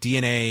getting a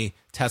DNA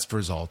test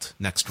result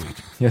next week.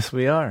 Yes,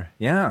 we are.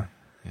 Yeah.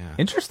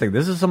 Interesting.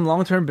 This is some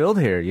long-term build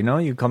here. You know,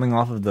 you coming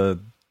off of the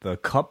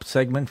cup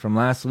segment from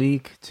last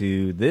week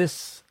to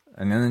this,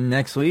 and then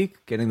next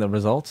week getting the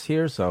results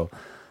here. So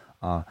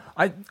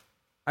I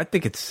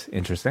think it's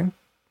interesting.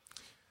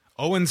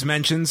 Owens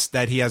mentions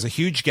that he has a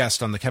huge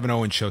guest on the Kevin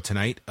Owens show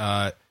tonight.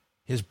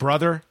 His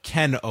brother,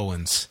 Ken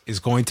Owens, is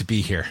going to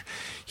be here.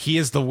 He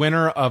is the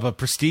winner of a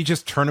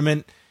prestigious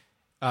tournament,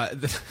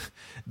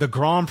 the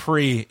Grand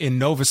Prix in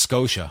Nova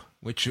Scotia,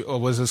 which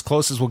was as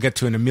close as we'll get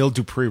to an Emile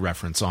Dupree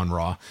reference on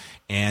Raw.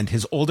 And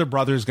his older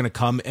brother is going to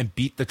come and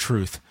beat the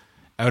truth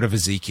out of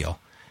Ezekiel.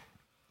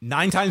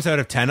 9 times out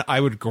of 10, I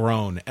would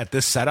groan at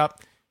this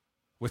setup.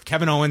 With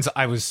Kevin Owens,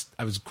 I was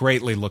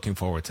greatly looking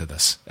forward to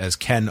this as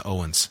Ken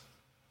Owens.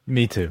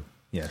 Me too.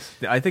 Yes,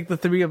 I think the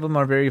three of them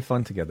are very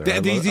fun together.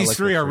 These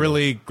three are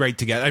really great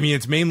together. I mean,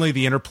 it's mainly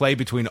the interplay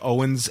between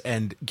Owens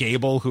and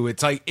Gable, who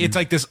it's like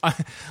this,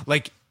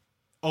 like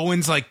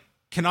Owens like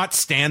cannot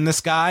stand this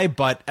guy,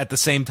 but at the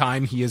same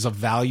time he is of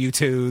value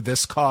to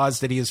this cause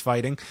that he is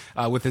fighting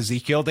with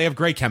Ezekiel. They have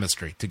great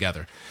chemistry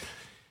together.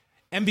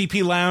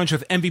 MVP Lounge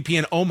with MVP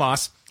and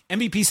Omos.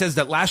 MVP says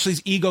that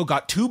Lashley's ego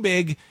got too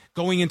big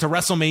going into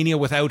WrestleMania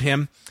without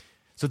him.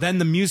 So then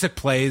the music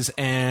plays,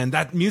 and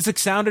that music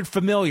sounded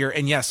familiar.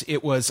 And yes,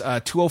 it was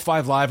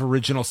 205 Live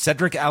original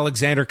Cedric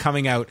Alexander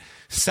coming out,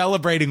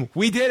 celebrating,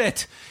 we did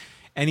it.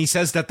 And he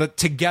says that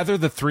together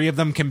the three of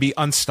them can be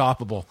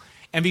unstoppable.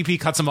 MVP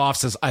cuts him off,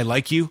 says, I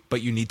like you,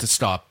 but you need to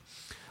stop.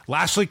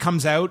 Lashley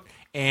comes out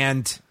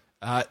and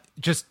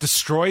just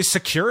destroys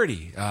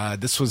security.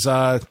 This was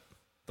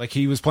like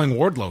he was playing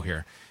Wardlow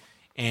here.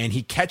 And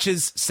he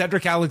catches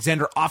Cedric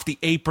Alexander off the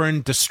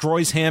apron,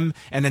 destroys him,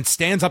 and then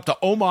stands up to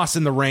Omos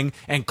in the ring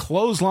and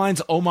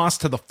clotheslines Omos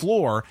to the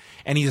floor.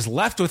 And he is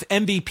left with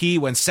MVP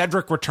when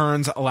Cedric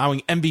returns,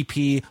 allowing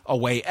MVP a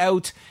way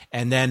out.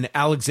 And then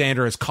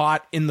Alexander is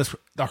caught in the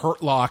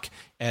Hurt Lock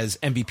as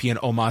MVP and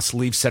Omos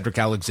leave Cedric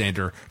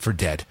Alexander for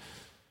dead.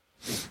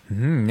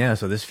 Yeah,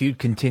 so this feud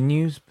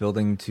continues,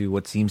 building to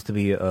what seems to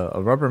be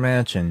a rubber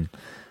match, and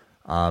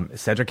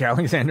Cedric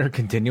Alexander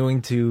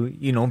continuing to,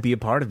 be a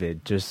part of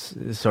it,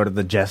 just sort of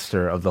the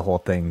jester of the whole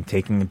thing,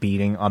 taking a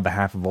beating on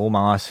behalf of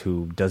Omos,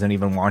 who doesn't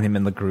even want him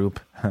in the group.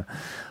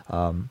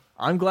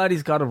 I'm glad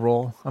he's got a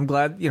role. I'm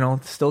glad,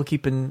 still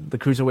keeping the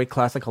Cruiserweight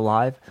Classic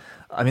alive.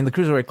 I mean, the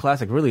Cruiserweight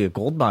Classic, really a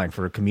goldmine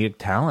for comedic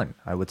talent,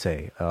 I would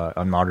say,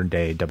 on modern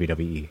day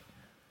WWE.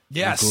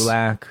 Yes.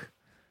 Gulak,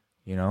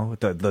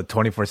 the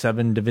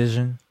 24/7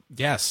 division.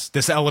 Yes.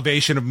 This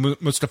elevation of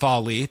Mustafa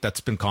Ali,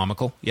 that's been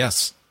comical.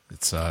 Yes.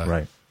 It's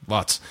right.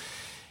 Lots.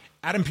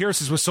 Adam Pearce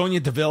is with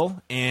Sonya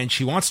Deville, and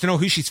she wants to know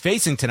who she's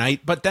facing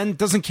tonight, but then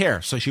doesn't care,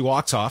 so she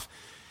walks off.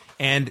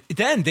 And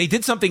then they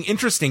did something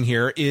interesting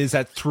here, is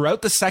that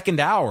throughout the second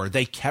hour,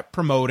 they kept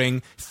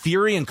promoting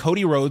Theory and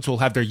Cody Rhodes will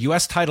have their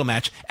U.S. title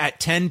match at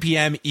 10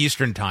 p.m.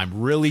 Eastern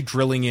time, really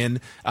drilling in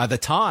the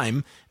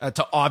time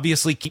to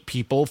obviously keep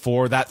people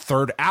for that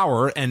third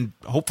hour and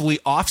hopefully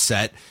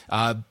offset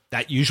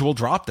that usual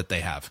drop that they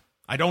have.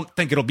 I don't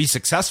think it'll be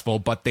successful,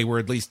 but they were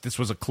at least, this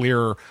was a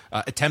clear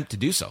attempt to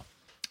do so.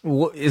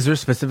 Well, is there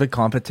specific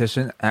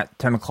competition at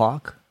 10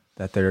 o'clock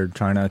that they're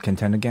trying to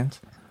contend against?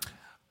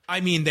 I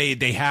mean,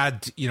 they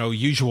had,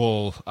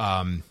 usual,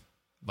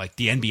 like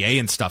the NBA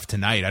and stuff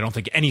tonight. I don't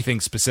think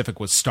anything specific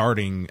was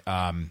starting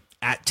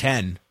at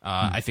 10.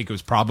 I think it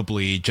was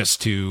probably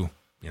just to,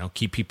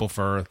 keep people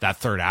for that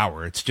third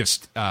hour. It's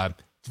just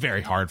it's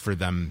very hard for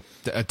them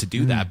to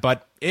do that.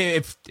 But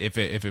if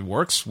it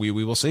works, we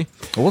will see.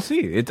 We'll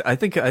see. I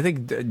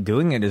think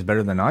doing it is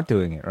better than not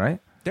doing it, right?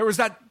 There was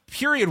that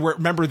period where,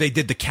 remember, they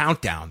did the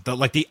countdown,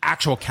 the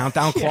actual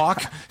countdown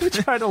clock. They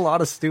tried a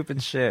lot of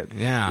stupid shit.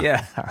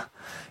 Yeah.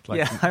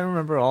 I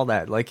remember all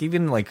that. Like,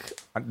 even like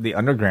the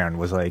Underground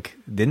was like,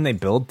 didn't they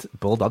build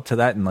up to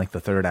that in like the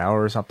third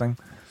hour or something?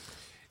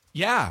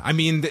 Yeah, I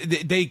mean,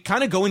 they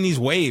kind of go in these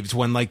waves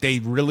when like they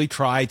really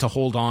try to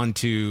hold on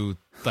to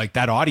like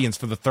that audience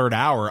for the third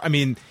hour. I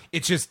mean,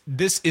 it's just,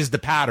 this is the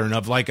pattern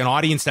of like an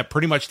audience that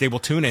pretty much they will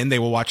tune in, they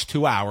will watch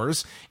 2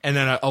 hours, and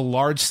then a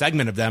large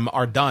segment of them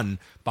are done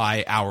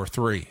by hour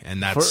 3,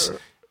 and that's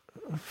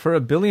for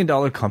 $1 billion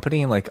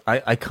company. Like,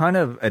 I kind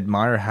of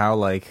admire how,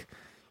 like,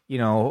 you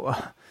know,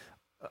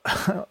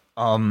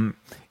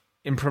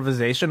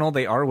 improvisational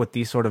they are with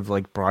these sort of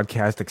like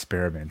broadcast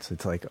experiments.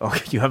 It's like,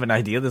 okay, you have an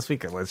idea this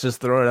week, let's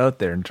just throw it out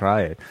there and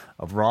try it.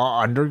 A Raw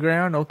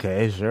Underground,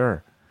 okay,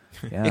 sure.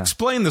 Yeah.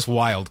 Explain this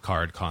wild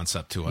card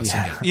concept to us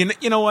again.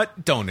 You know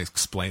what? Don't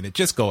explain it.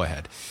 Just go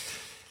ahead.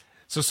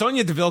 So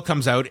Sonya Deville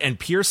comes out, and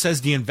Pierce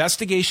says the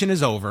investigation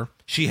is over.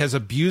 She has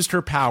abused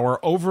her power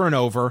over and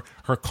over.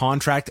 Her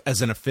contract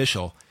as an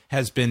official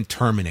has been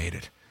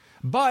terminated.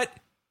 But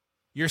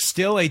you're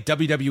still a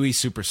WWE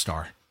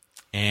superstar.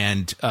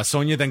 And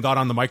Sonya then got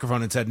on the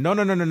microphone and said,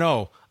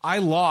 no. I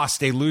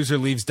lost a loser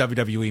leaves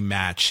WWE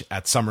match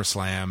at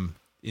SummerSlam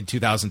in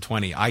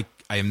 2020. I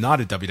am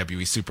not a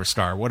WWE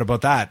superstar. What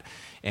about that?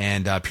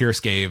 And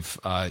Pierce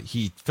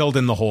he filled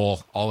in the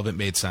hole. All of it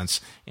made sense.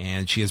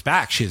 And she is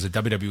back. She is a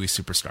WWE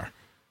superstar.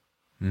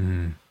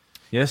 Mm-hmm.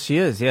 Yes, she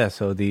is. Yeah.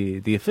 So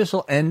the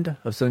official end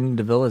of Sonya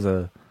Deville is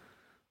a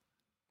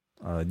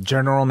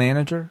general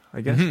manager,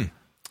 I guess.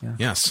 Mm-hmm. Yeah.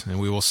 Yes. And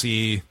we will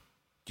see.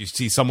 Do you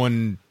see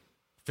someone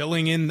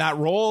filling in that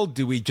role?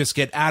 Do we just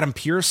get Adam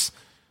Pierce?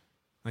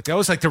 Like, I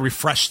always like to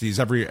refresh these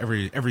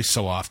every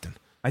so often.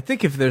 I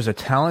think if there's a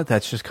talent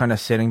that's just kind of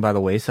sitting by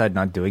the wayside,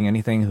 not doing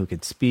anything, who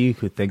could speak,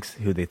 who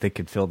they think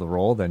could fill the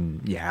role,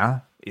 then yeah.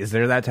 Is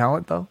there that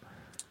talent though?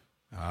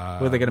 Who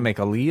are they going to make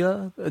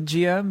Aaliyah a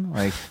GM?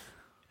 Like,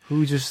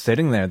 who's just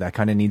sitting there that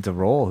kind of needs a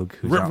role? Rick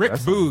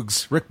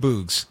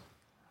Boogs.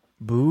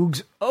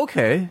 Boogs.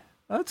 Okay,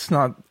 that's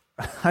not.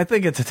 I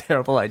think it's a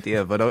terrible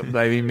idea, but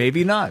I mean,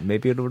 maybe not.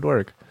 Maybe it would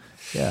work.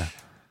 Yeah.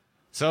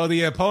 So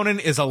the opponent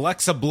is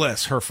Alexa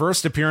Bliss, her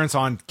first appearance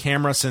on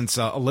camera since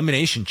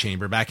Elimination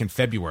Chamber back in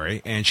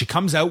February. And she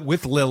comes out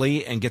with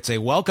Lily and gets a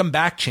welcome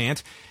back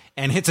chant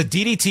and hits a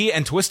DDT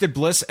and Twisted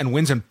Bliss and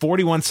wins in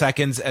 41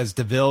 seconds as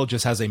DeVille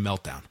just has a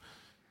meltdown.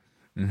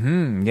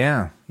 Mm-hmm.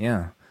 Yeah.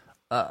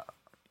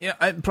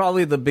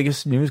 Probably the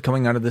biggest news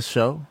coming out of this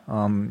show.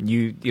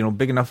 You know,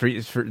 big enough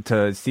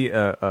to see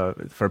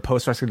for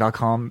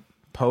postwrestling.com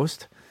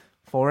post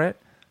for it.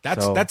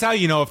 That's how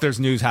you know if there's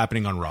news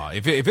happening on Raw.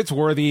 If it's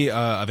worthy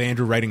of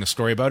Andrew writing a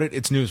story about it,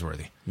 it's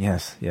newsworthy.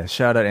 Yes.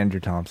 Shout out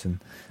Andrew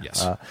Thompson.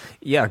 Yes.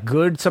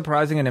 Good,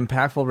 surprising, and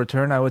impactful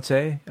return, I would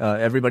say.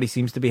 Everybody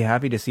seems to be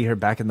happy to see her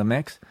back in the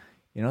mix.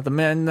 You know, the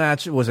men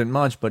match wasn't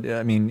much, but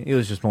I mean, it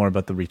was just more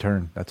about the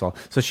return. That's all.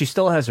 So she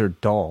still has her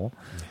doll.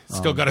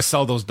 Still got to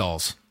sell those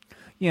dolls.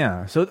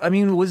 Yeah. So, I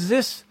mean,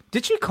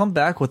 did she come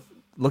back with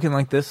looking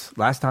like this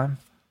last time?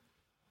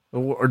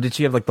 Or did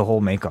she have like the whole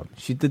makeup?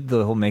 She did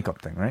the whole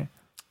makeup thing, right?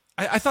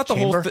 I thought the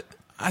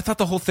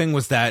whole thing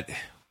was that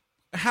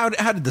how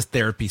did the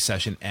therapy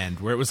session end?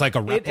 Where it was like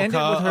a replica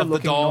of the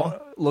doll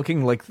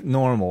looking like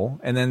normal,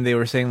 and then they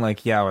were saying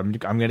like, yeah, I'm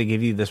going to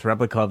give you this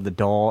replica of the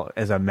doll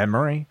as a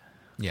memory,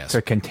 yes,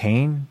 to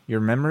contain your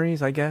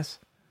memories, I guess.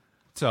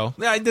 So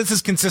yeah, this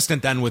is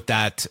consistent then with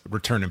that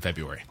return in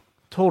February.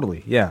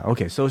 Totally, yeah.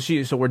 Okay, so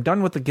we're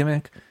done with the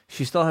gimmick.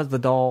 She still has the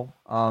doll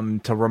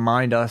to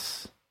remind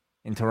us.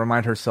 And to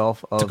remind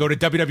herself of... To go to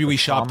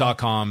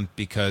WWEshop.com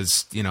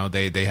because, you know,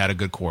 they had a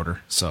good quarter.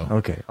 So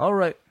okay. All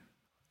right.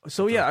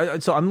 So, yeah.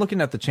 So I'm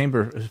looking at the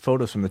chamber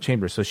photos from the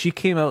chamber. So she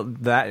came out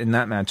in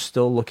that match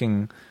still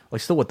looking... Like,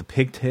 still with the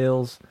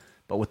pigtails,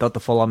 but without the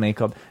full-on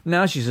makeup.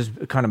 Now she's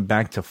just kind of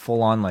back to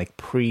full-on, like,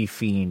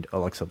 pre-Fiend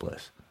Alexa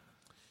Bliss.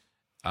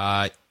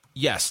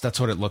 Yes, that's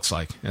what it looks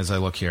like as I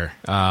look here.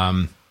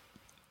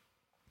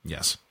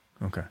 Yes.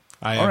 Okay.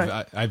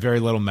 I have very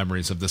little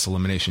memories of this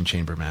Elimination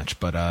Chamber match,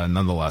 but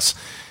nonetheless,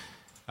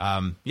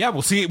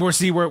 we'll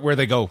see where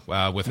they go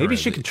with her. Maybe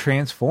she could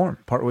transform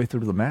partway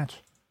through the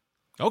match.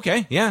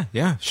 Okay,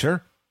 yeah,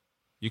 sure.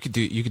 You could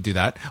do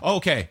that. Oh,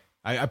 okay,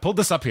 I pulled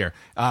this up here.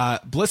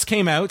 Bliss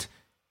came out.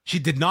 She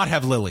did not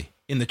have Lily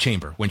in the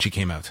chamber when she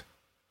came out.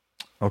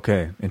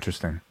 Okay,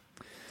 interesting.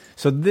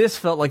 So this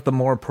felt like the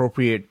more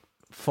appropriate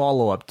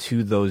follow-up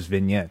to those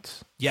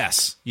vignettes.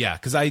 Yes, yeah,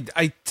 because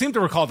I seem to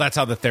recall that's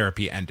how the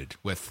therapy ended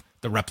with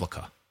the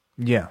replica.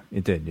 Yeah,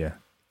 it did, yeah.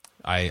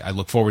 I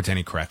look forward to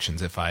any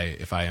corrections if I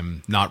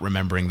am not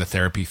remembering the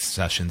therapy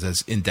sessions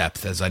as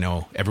in-depth as I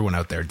know everyone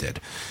out there did.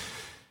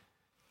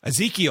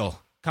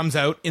 Ezekiel comes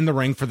out in the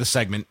ring for the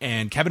segment,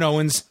 and Kevin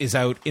Owens is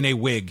out in a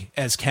wig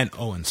as Kent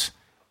Owens,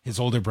 his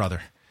older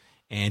brother.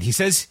 And he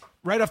says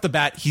right off the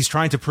bat he's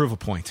trying to prove a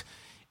point.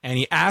 And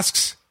he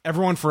asks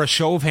everyone for a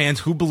show of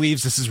hands who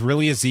believes this is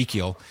really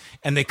Ezekiel,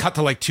 and they cut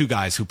to like 2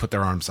 guys who put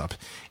their arms up.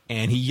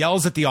 And he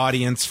yells at the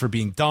audience for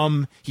being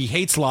dumb, he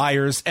hates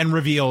liars, and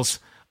reveals,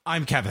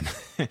 I'm Kevin.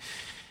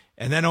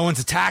 And then Owens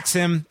attacks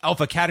him.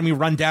 Alpha Academy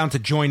run down to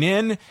join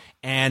in,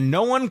 and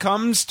no one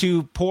comes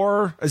to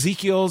poor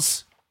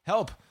Ezekiel's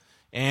help.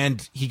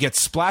 And he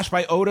gets splashed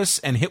by Otis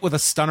and hit with a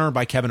stunner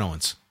by Kevin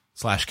Owens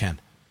 / Ken.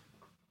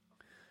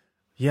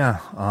 Yeah.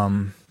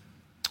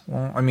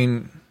 Well, I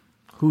mean,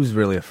 who's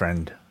really a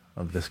friend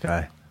of this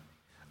guy?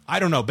 I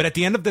don't know, but at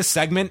the end of this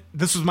segment,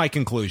 this was my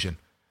conclusion.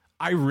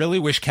 I really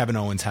wish Kevin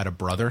Owens had a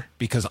brother,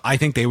 because I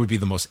think they would be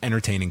the most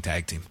entertaining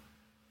tag team.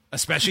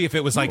 Especially if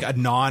it was like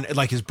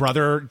like his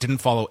brother didn't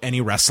follow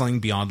any wrestling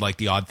beyond like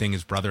the odd thing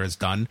his brother has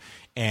done,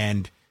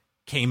 and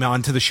came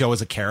onto the show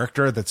as a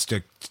character that's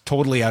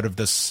totally out of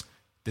this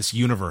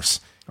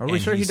universe. Are we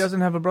sure he doesn't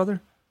have a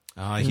brother?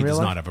 He does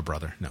not have a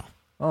brother, no.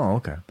 Oh,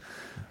 okay.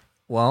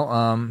 Well,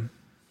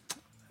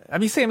 I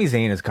mean, Sami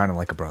Zayn is kind of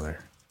like a brother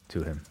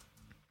to him,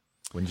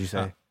 wouldn't you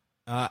say?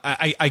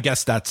 I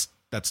guess that's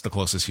the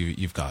closest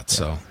you've got.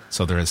 Yeah.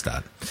 So there is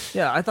that.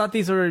 Yeah, I thought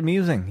these were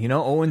amusing. You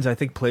know, Owens, I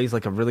think, plays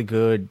like a really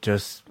good,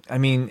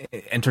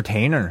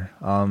 entertainer,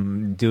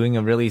 doing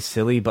a really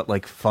silly but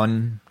like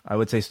fun, I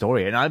would say,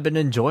 story. And I've been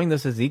enjoying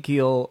this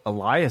Ezekiel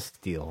Elias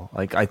deal.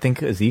 Like, I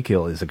think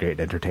Ezekiel is a great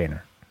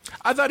entertainer.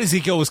 I thought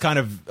Ezekiel was kind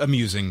of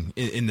amusing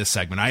in this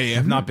segment. I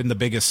have not been the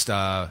biggest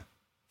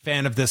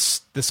fan of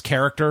this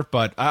character,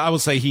 but I will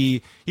say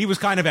he was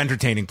kind of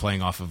entertaining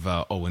playing off of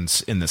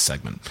Owens in this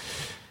segment.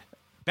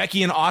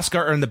 Becky and Asuka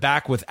are in the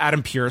back with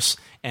Adam Pearce,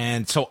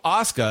 and so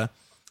Asuka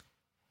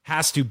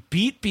has to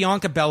beat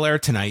Bianca Belair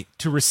tonight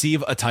to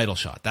receive a title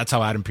shot. That's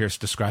how Adam Pearce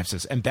describes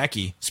this. And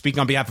Becky,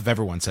 speaking on behalf of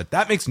everyone, said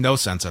that makes no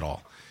sense at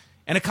all.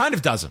 And it kind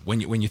of doesn't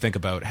when you think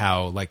about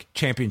how like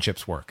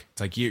championships work.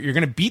 It's like you're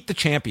going to beat the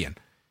champion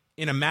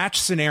in a match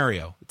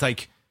scenario. It's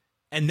like,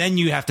 and then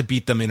you have to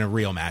beat them in a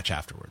real match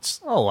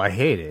afterwards. Oh, I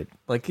hate it.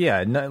 Like,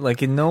 yeah,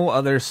 like in no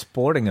other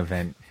sporting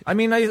event. I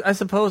mean, I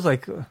suppose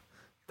like.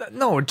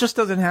 No, it just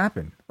doesn't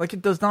happen. Like,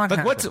 it does not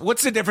happen.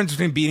 What's the difference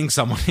between beating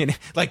someone in,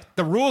 like,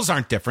 the rules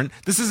aren't different.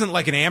 This isn't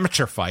like an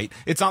amateur fight.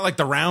 It's not like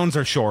the rounds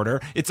are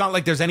shorter. It's not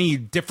like there's any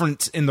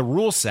difference in the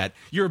rule set.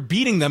 You're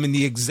beating them in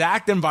the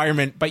exact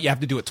environment, but you have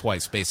to do it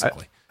twice,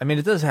 basically. I mean,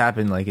 it does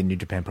happen, like, in New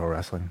Japan Pro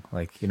Wrestling.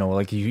 Like, you know,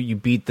 like, you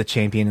beat the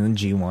champion in the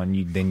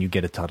G1, then you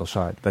get a title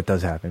shot. That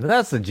does happen. But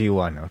that's the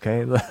G1,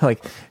 okay?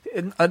 Like,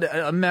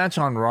 a match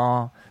on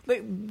Raw,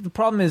 like, the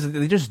problem is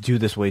they just do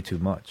this way too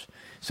much.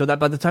 So that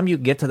by the time you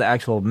get to the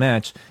actual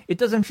match, it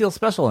doesn't feel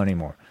special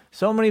anymore.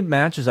 So many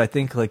matches, I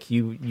think, like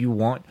you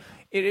want.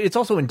 It's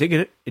also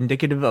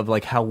indicative of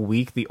like how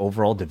weak the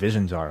overall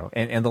divisions are,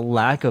 and the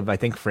lack of, I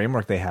think,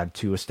 framework they had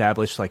to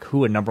establish like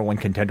who a number one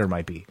contender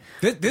might be.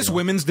 This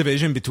women's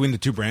division between the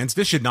two brands,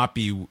 this should not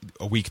be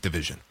a weak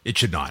division. It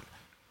should not.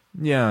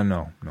 Yeah,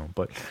 no,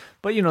 but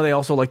you know, they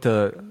also like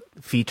to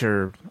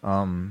feature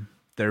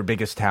their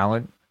biggest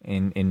talent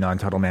in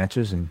non-title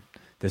matches, and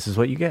this is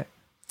what you get.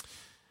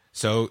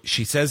 So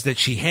she says that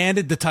she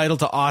handed the title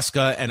to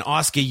Asuka, and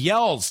Asuka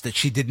yells that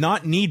she did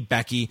not need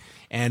Becky.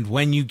 And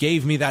when you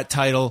gave me that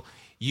title,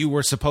 you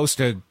were supposed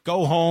to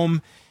go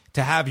home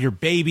to have your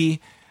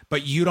baby,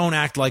 but you don't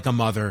act like a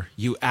mother.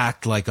 You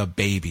act like a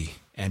baby.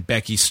 And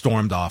Becky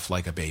stormed off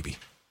like a baby.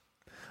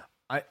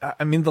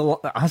 I mean,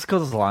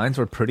 Asuka's lines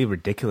were pretty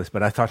ridiculous,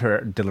 but I thought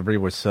her delivery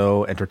was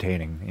so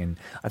entertaining. And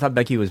I thought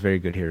Becky was very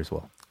good here as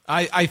well.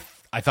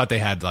 I thought they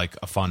had like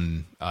a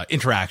fun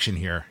interaction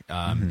here,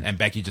 and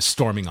Becky just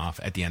storming off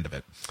at the end of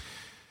it.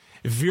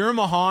 Veer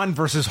Mahan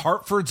versus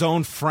Hartford's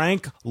own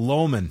Frank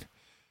Loman.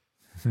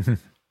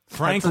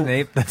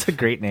 That's a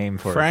great name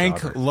for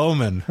Frank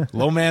Loman.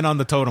 Low man on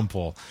the totem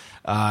pole.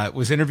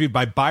 Was interviewed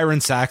by Byron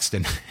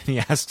Saxton. He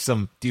asked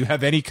him, "Do you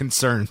have any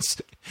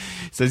concerns?"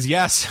 He says,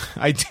 "Yes,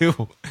 I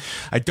do.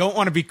 I don't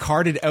want to be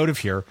carted out of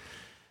here,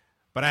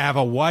 but I have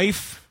a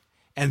wife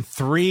and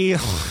 3."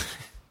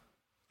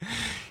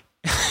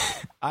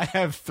 I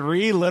have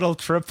 3 little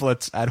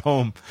triplets at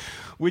home,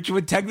 which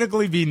would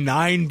technically be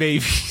 9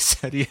 babies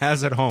that he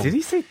has at home. Did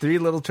he say 3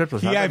 little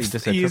triplets?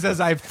 He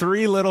says, I have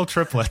 3 little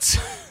triplets.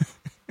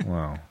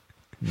 Wow.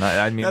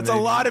 I mean, that's a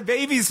lot of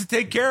babies to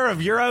take care of.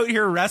 You're out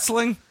here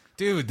wrestling?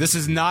 Dude, this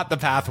is not the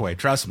pathway.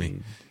 Trust me.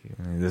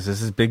 This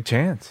is his big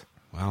chance.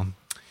 Well,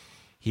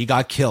 he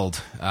got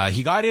killed.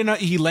 He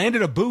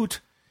landed a boot,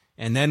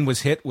 and then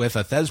was hit with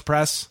a Thez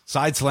press,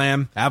 side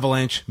slam,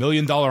 avalanche, $1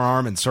 million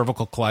arm, and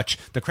cervical clutch.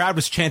 The crowd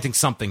was chanting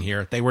something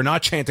here. They were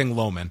not chanting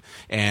Loman,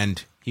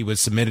 and he was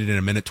submitted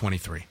in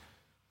 1:23.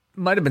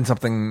 Might have been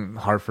something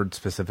Hartford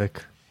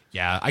specific.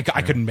 Yeah, I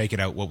couldn't make it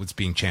out what was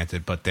being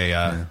chanted, but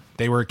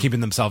they were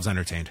keeping themselves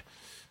entertained.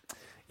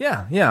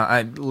 Yeah.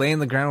 Laying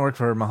the groundwork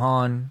for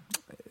Mahan.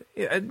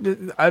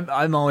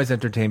 I'm always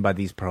entertained by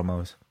these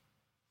promos.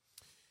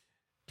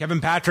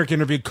 Kevin Patrick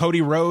interviewed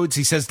Cody Rhodes.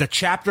 He says the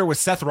chapter with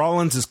Seth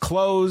Rollins is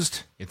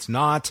closed. It's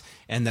not.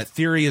 And that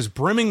Theory is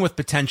brimming with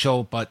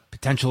potential, but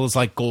potential is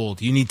like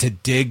gold. You need to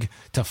dig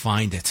to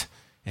find it.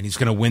 And he's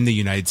going to win the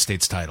United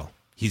States title.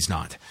 He's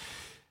not.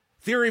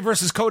 Theory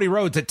versus Cody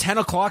Rhodes at 10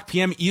 o'clock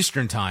p.m.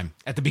 Eastern time.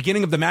 At the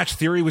beginning of the match,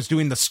 Theory was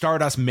doing the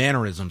Stardust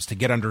mannerisms to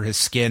get under his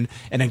skin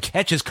and then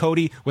catches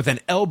Cody with an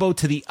elbow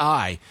to the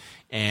eye.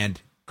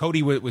 And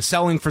Cody was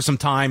selling for some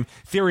time.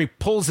 Theory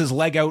pulls his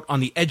leg out on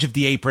the edge of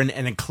the apron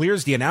and then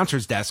clears the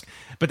announcer's desk.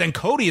 But then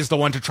Cody is the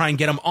one to try and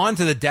get him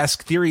onto the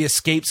desk. Theory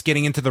escapes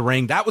getting into the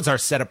ring. That was our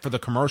setup for the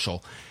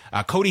commercial.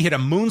 Cody hit a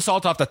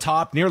moonsault off the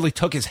top, nearly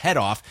took his head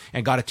off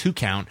and got a 2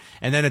 count.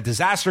 And then a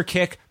disaster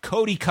kick,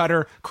 Cody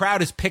cutter,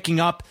 crowd is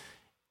picking up.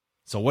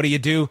 So what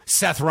do?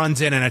 Seth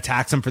runs in and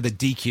attacks him for the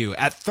DQ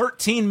at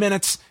 13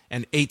 minutes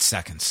and 8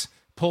 seconds.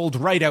 Pulled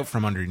right out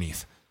from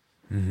underneath.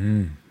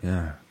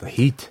 Yeah, the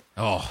heat.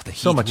 Oh, the heat.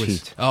 So much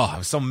heat. Oh, I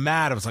was so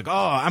mad. I was like,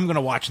 I'm going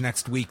to watch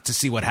next week to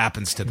see what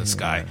happens to this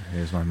guy.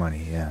 Here's my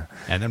money, yeah.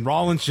 And then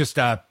Rollins just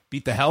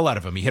beat the hell out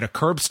of him. He hit a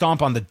curb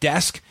stomp on the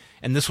desk,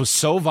 and this was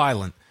so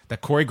violent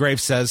that Corey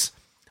Graves says,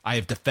 I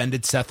have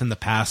defended Seth in the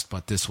past,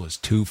 but this was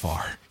too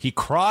far. He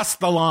crossed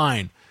the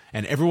line,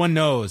 and everyone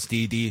knows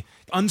the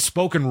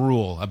unspoken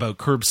rule about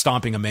curb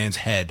stomping a man's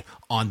head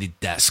on the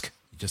desk.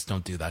 You just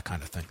don't do that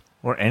kind of thing.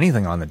 Or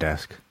anything on the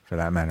desk, for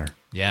that matter.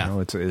 Yeah. You know,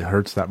 it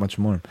hurts that much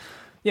more.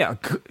 Yeah,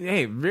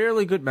 hey,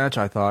 really good match,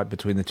 I thought,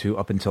 between the two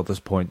up until this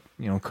point.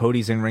 You know,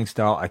 Cody's in-ring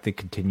style, I think,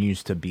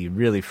 continues to be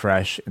really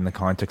fresh in the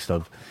context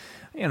of,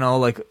 you know,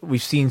 like,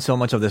 we've seen so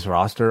much of this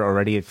roster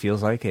already, it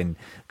feels like, and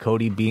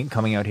Cody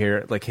coming out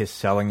here, like, his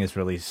selling is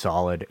really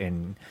solid,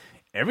 and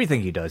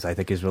everything he does, I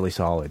think, is really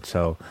solid.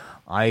 So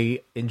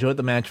I enjoyed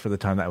the match for the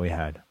time that we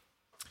had.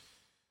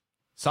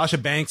 Sasha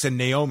Banks and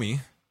Naomi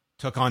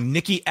took on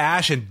Nikki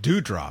Ash and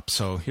Doudrop.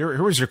 So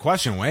here was your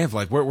question, Wave.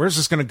 Like, where's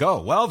this going to go?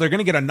 Well, they're going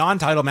to get a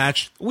non-title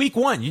match week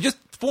 1. You just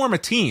form a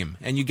team,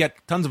 and you get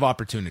tons of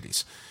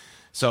opportunities.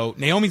 So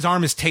Naomi's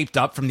arm is taped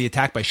up from the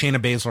attack by Shayna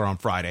Baszler on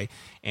Friday,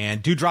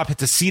 and Doudrop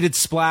hits a seated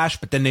splash,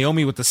 but then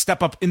Naomi with the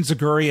step-up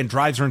enziguri and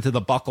drives her into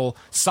the buckle.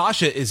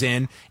 Sasha is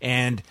in,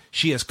 and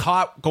she is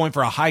caught going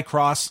for a high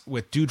cross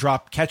with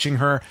Doudrop catching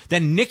her.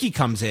 Then Nikki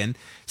comes in,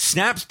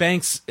 snaps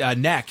Banks'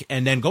 neck,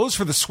 and then goes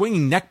for the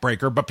swinging neck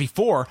breaker, but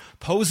before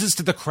poses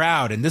to the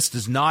crowd, and this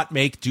does not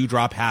make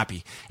Doudrop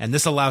happy. And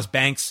this allows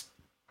Banks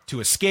to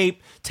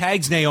escape,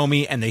 tags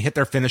Naomi, and they hit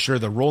their finisher,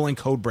 the rolling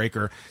code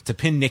breaker, to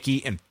pin Nikki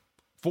in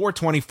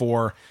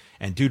 424,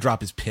 and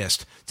Doudrop is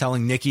pissed,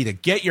 telling Nikki to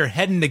get your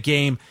head in the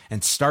game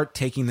and start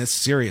taking this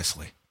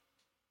seriously.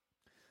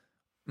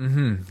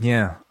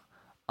 Yeah.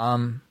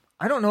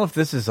 I don't know if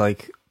this is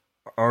like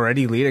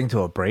already leading to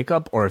a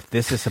breakup or if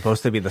this is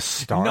supposed to be the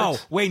start.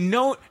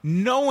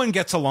 No one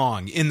gets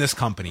along in this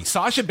company.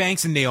 Sasha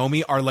Banks and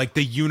Naomi are like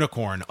the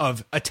unicorn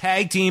of a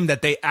tag team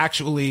that they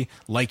actually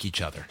like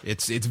each other.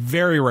 It's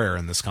very rare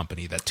in this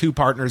company that two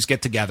partners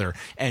get together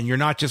and you're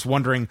not just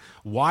wondering,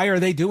 why are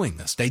they doing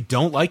this? They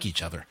don't like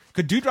each other.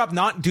 Could Doudrop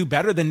not do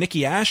better than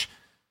Nikki Ash?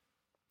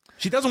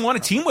 She doesn't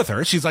want to team with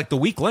her. She's like the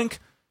weak link.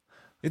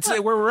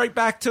 We're right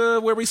back to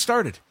where we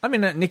started. I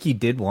mean, Nikki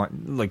did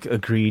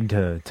agreed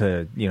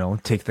to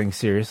take things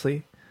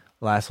seriously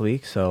last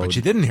week. But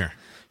she didn't here.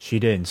 She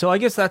didn't. So I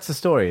guess that's the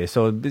story.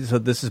 So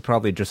this is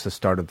probably just the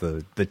start of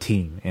the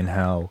team and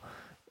how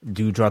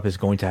Doudrop is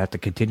going to have to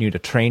continue to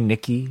train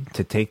Nikki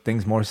to take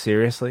things more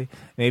seriously.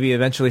 Maybe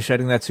eventually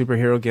shedding that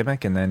superhero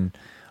gimmick and then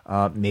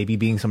maybe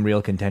being some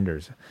real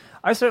contenders.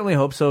 I certainly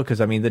hope so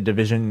because, I mean, the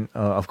division,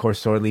 of course,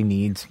 sorely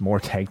needs more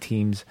tag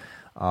teams.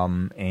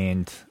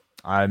 And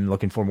I'm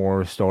looking for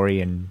more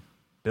story and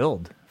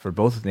build for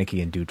both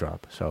Nikki and Doudrop.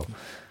 So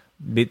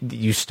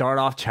you start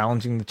off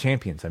challenging the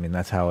champions. I mean,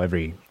 that's how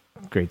every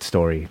great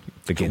story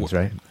begins,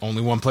 right?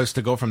 Only one place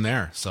to go from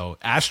there. So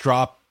Ash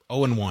Drop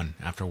 0-1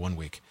 after 1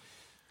 week.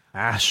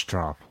 Ash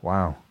Drop,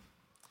 wow.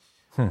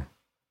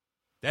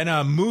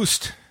 Then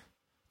Moose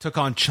took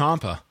on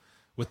Ciampa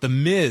with The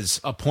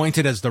Miz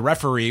appointed as the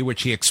referee,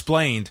 which he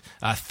explained.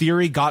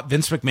 Theory got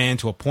Vince McMahon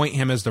to appoint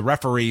him as the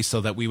referee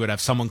so that we would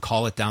have someone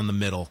call it down the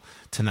middle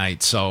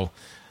tonight. So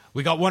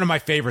we got one of my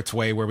favorites,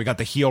 where we got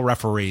the heel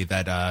referee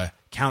that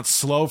counts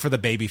slow for the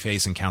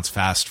babyface and counts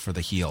fast for the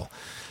heel.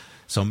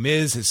 So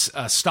Miz is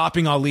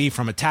stopping Ali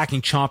from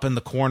attacking Ciampa in the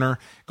corner,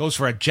 goes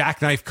for a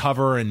jackknife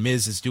cover, and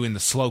Miz is doing the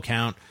slow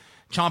count.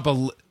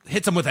 Ciampa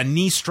hits him with a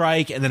knee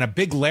strike and then a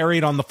big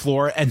lariat on the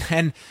floor, and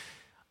then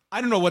I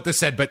don't know what this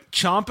said, but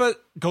Ciampa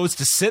goes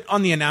to sit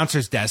on the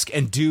announcer's desk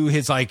and do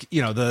his,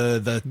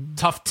 the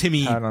tough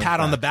Timmy pat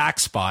on the back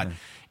spot.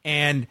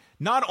 And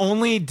not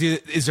only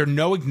is there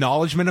no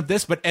acknowledgement of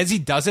this, but as he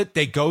does it,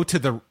 they go to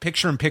the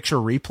picture-in-picture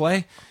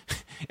replay,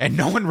 and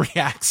no one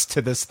reacts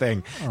to this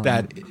thing.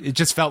 That it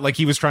just felt like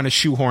he was trying to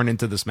shoehorn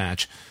into this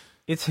match.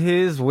 It's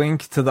his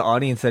wink to the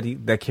audience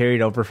that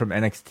carried over from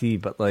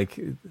NXT, but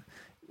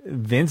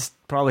Vince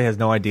probably has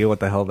no idea what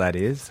the hell that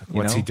is.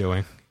 What's he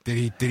doing?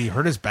 Did he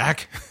hurt his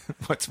back?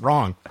 What's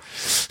wrong?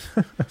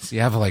 Does he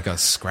have a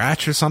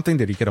scratch or something?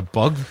 Did he get a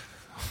bug?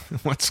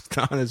 What's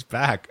on his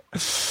back?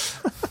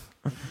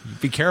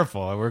 Be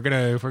careful. We're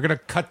gonna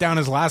cut down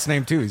his last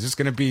name too. He's just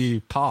gonna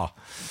be Paw.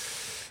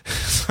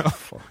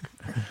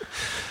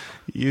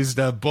 He used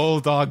a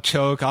bulldog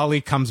choke.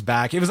 Ali comes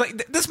back. It was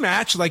this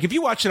match, if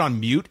you watch it on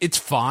mute, it's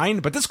fine,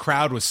 but this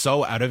crowd was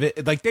so out of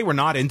it. They were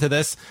not into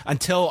this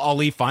until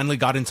Ali finally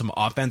got in some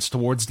offense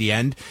towards the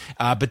end.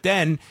 But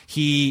then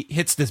he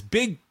hits this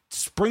big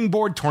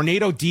springboard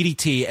tornado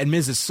DDT, and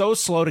Miz is so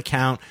slow to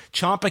count.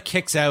 Ciampa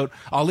kicks out.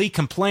 Ali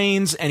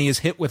complains, and he is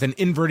hit with an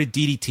inverted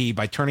DDT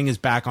by turning his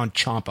back on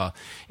Ciampa.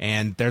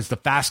 And there's the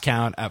fast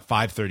count at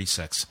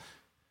 5:36.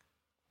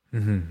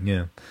 Mm-hmm,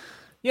 yeah.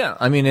 Yeah,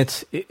 I mean,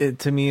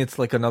 to me, it's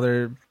like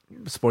another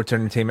sports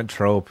entertainment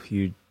trope.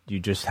 You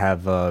just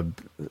have a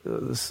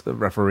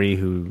referee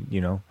who,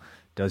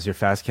 does your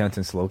fast counts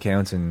and slow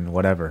counts and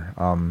whatever.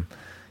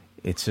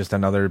 It's just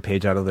another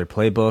page out of their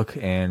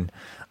playbook. And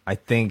I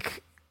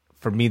think,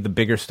 for me, the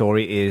bigger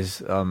story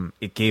is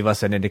it gave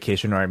us an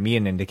indication, or me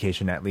an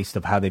indication at least,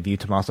 of how they view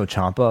Tommaso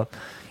Ciampa.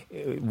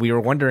 We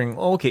were wondering,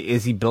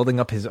 is he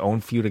building up his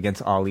own feud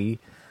against Ali?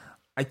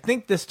 I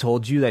think this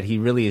told you that he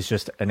really is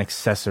just an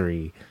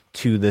accessory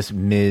to this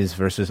Miz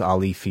versus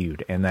Ali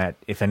feud, and that,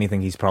 if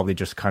anything, he's probably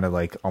just kind of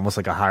like almost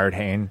like a hired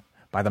hand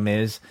by the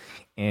Miz.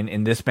 And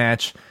in this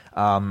match,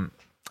 I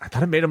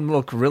thought it made him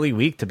look really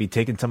weak to be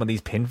taking some of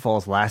these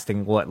pinfalls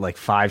lasting,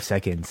 5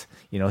 seconds,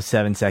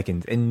 7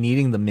 seconds, and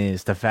needing the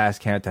Miz to fast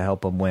count to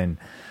help him win.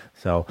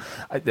 So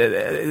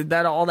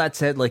all that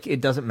said, it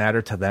doesn't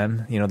matter to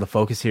them. The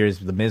focus here is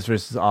the Miz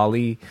versus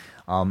Ali.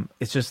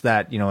 It's just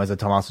that, as a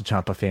Tommaso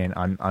Ciampa fan,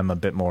 I'm a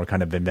bit more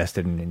kind of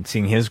invested in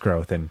seeing his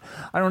growth, and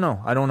I don't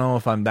know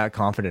if I'm that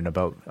confident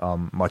about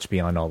much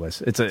beyond all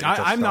this.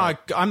 I'm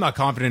not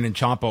confident in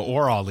Ciampa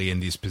or Ali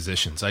in these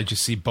positions. I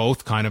just see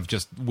both kind of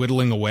just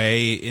whittling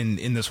away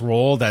in this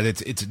role. That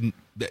it's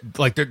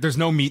like there's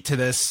no meat to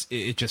this.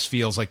 It just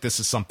feels like this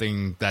is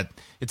something that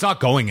it's not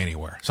going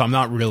anywhere. So I'm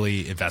not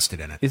really invested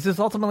in it. Is this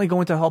ultimately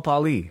going to help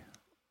Ali?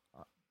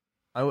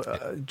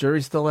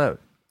 Jury's still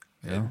out.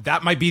 Yeah.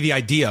 That might be the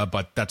idea,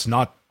 but that's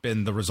not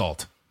been the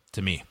result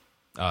to me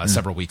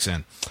several weeks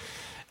in.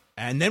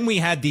 And then we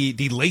had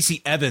the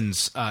Lacey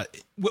Evans.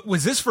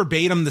 Was this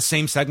verbatim the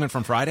same segment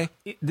from Friday?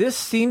 This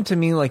seemed to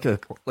me like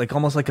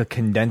almost like a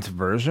condensed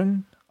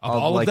version of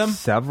all of them.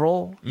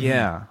 Several,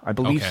 yeah, I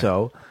believe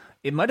so.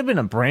 It might have been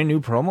a brand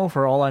new promo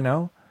for all I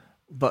know,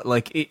 but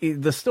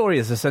the story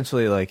is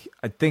essentially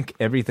I think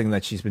everything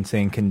that she's been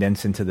saying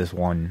condensed into this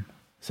one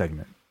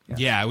segment.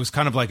 Yeah, it was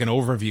kind of like an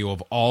overview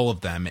of all of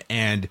them.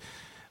 And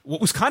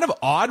what was kind of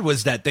odd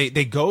was that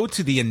they go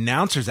to the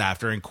announcers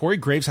after, and Corey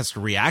Graves has to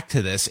react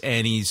to this,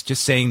 and he's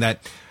just saying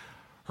that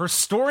her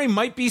story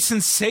might be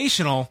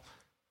sensational,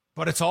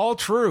 but it's all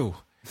true.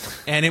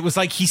 And it was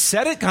like he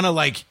said it kind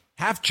of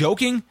half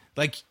joking,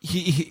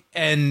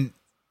 and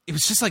it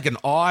was just an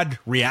odd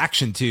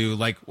reaction to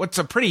what's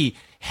a pretty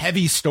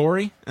heavy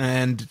story.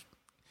 And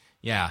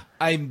yeah,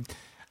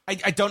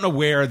 I don't know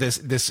where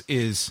this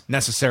is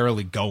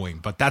necessarily going,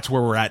 but that's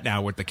where we're at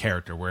now with the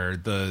character, where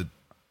the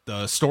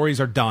stories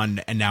are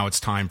done, and now it's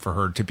time for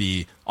her to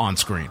be on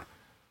screen.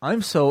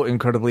 I'm so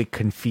incredibly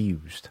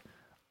confused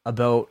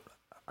about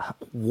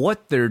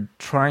what they're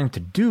trying to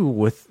do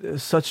with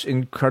such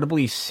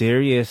incredibly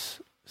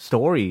serious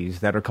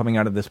stories that are coming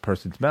out of this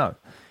person's mouth.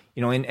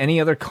 In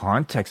any other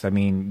context, I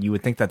mean, you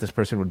would think that this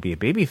person would be a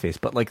babyface,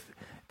 but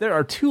there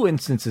are 2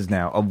 instances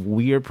now of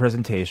weird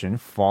presentation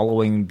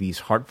following these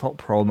heartfelt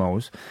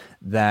promos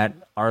that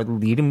are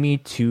leading me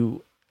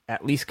to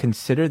at least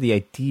consider the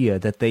idea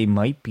that they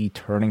might be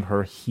turning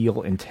her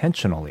heel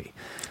intentionally,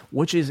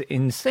 which is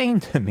insane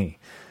to me.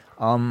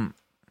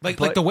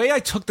 Like the way I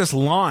took this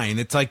line,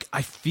 it's I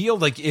feel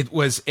like it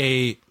was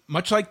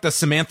much like the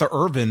Samantha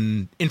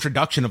Irvin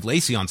introduction of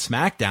Lacey on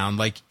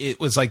SmackDown. It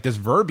was this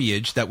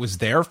verbiage that was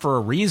there for a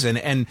reason.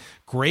 And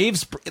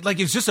Graves, it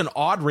was just an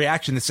odd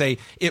reaction to say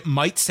it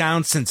might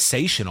sound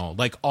sensational,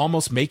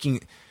 almost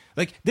making,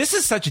 this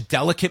is such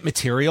delicate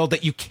material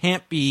that you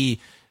can't be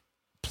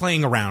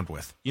playing around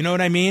with. You know what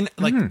I mean?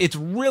 It's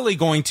really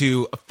going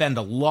to offend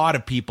a lot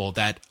of people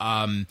that,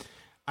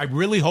 I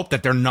really hope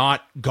that they're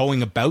not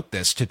going about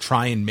this to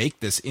try and make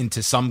this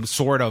into some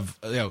sort of,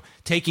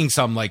 taking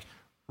some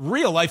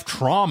real life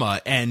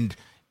trauma and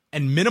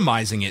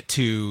minimizing it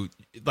to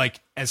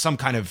as some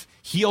kind of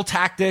heel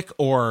tactic,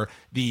 or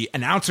the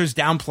announcers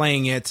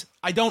downplaying it.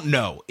 I don't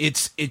know.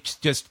 It's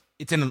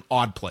in an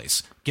odd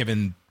place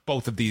given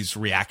both of these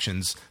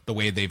reactions, the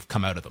way they've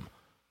come out of them.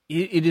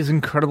 It is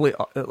incredibly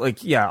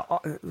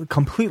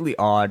completely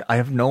odd. I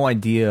have no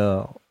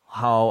idea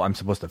how I'm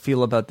supposed to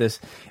feel about this,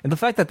 and the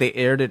fact that they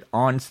aired it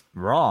on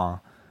Raw.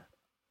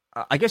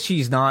 I guess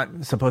she's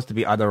not supposed to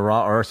be either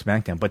Raw or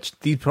SmackDown, but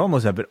these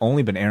promos have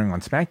only been airing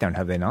on SmackDown,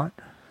 have they not?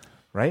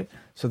 Right?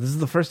 So this is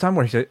the first time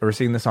we're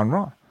seeing this on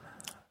Raw.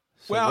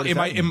 So well,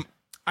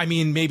 I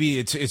mean, maybe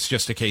it's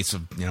just a case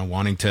of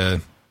wanting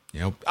to,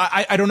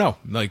 I don't know.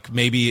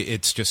 Maybe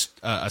it's just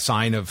a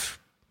sign of.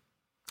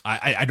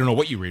 I don't know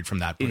what you read from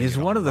that. It is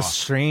one of the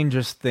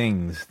strangest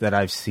things that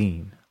I've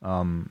seen.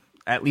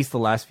 At least the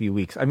last few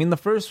weeks. I mean, the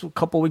first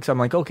couple weeks, I'm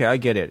like, okay, I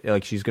get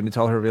it. She's going to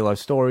tell her real life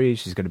story.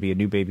 She's going to be a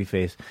new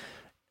babyface.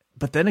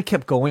 But then it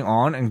kept going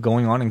on and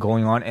going on and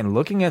going on. And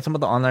looking at some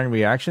of the online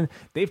reaction,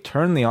 they've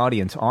turned the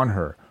audience on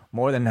her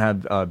more than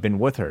have been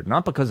with her.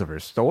 Not because of her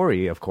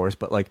story, of course,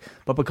 but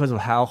because of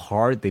how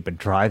hard they've been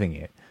driving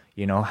it.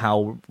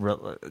 How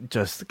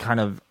just kind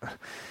of,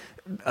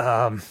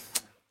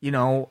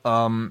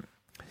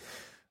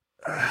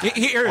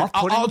 Here,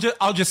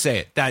 I'll just say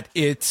it, that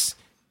it's,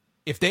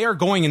 if they are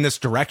going in this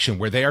direction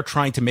where they are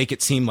trying to make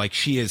it seem like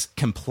she is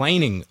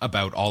complaining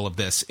about all of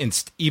this,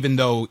 even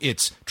though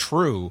it's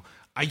true,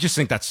 I just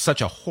think that's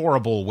such a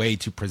horrible way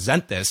to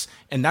present this.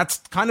 And that's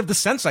kind of the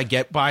sense I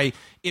get by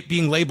it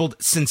being labeled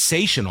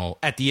sensational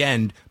at the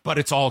end, but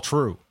it's all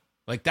true.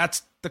 Like,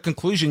 that's the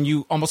conclusion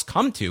you almost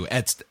come to.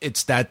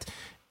 It's that,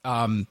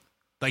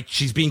 like,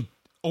 she's being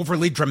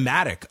overly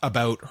dramatic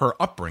about her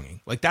upbringing.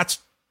 Like, that's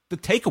the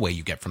takeaway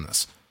you get from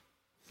this.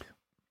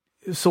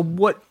 So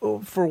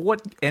for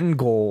what end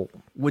goal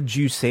would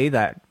you say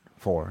that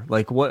for?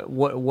 Like,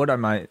 what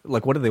am I,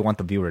 like, what do they want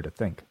the viewer to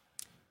think?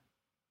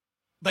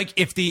 Like,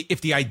 if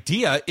the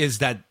idea is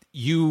that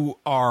you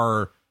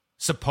are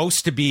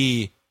supposed to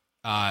be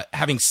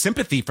having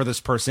sympathy for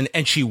this person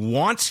and she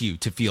wants you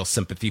to feel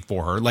sympathy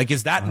for her, like,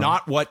 is that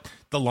not what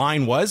the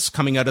line was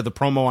coming out of the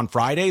promo on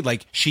Friday?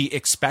 Like, she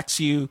expects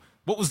you.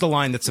 What was the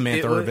line that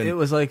Samantha Irvin? It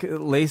was like,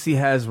 Lacey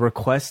has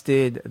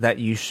requested that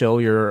you show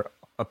your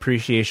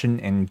appreciation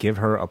and give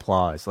her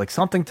applause, like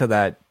something to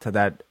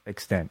that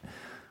extent.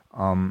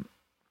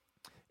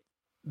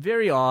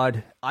 Very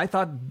odd. I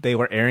thought they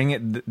were airing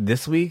it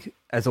this week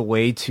as a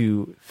way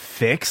to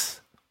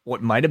fix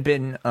what might have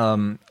been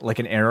like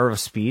an error of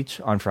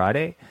speech on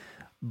Friday,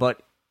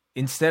 but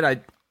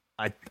instead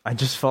I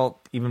just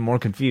felt even more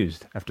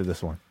confused after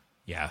this one.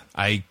 Yeah,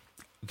 I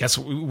guess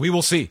we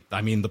will see.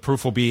 I mean, the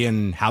proof will be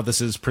in how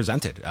this is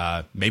presented.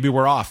 Maybe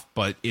we're off,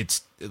 but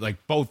it's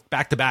like both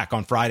back to back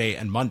on Friday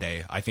and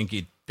Monday. I think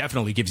it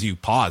definitely gives you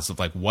pause of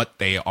like what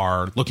they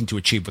are looking to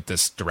achieve with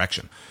this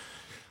direction.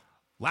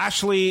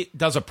 Lashley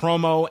does a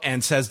promo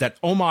and says that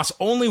Omos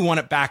only won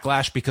at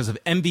Backlash because of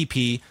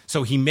MVP,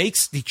 so he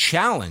makes the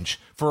challenge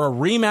for a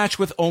rematch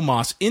with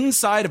Omos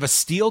inside of a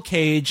steel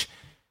cage.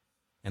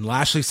 And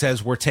Lashley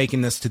says, we're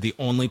taking this to the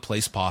only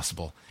place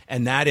possible,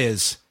 and that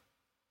is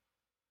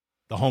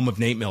the home of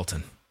Nate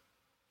Milton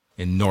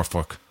in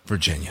Norfolk,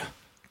 Virginia.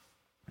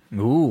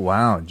 Ooh,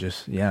 wow.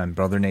 Just, yeah, in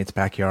Brother Nate's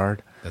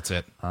backyard. That's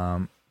it.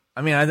 I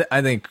mean,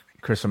 I think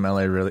Chris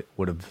O'Malley really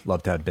would have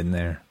loved to have been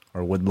there,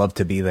 or would love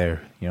to be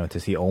there, you know, to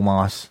see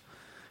Omos,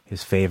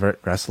 his favorite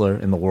wrestler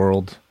in the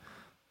world,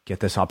 get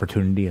this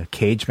opportunity, a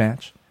cage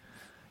match.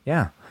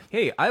 Yeah.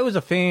 Hey, I was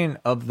a fan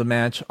of the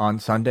match on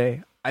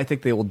Sunday. I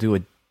think they will do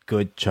a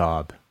good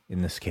job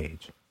in this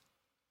cage.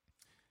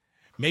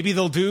 Maybe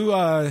they'll do...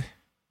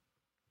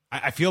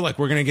 I feel like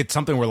we're going to get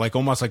something where like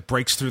Omos like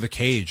breaks through the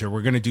cage, or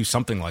we're going to do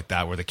something like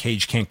that where the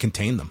cage can't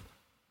contain them.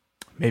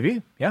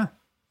 Maybe, yeah.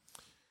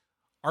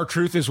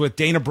 R-Truth is with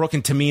Dana Brooke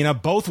and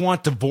Tamina. Both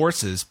want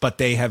divorces, but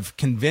they have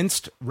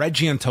convinced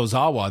Reggie and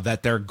Tozawa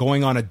that they're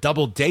going on a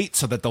double date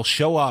so that they'll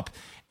show up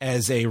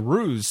as a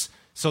ruse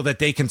so that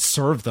they can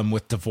serve them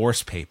with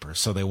divorce papers.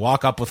 So they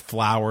walk up with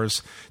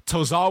flowers.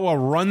 Tozawa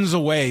runs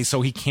away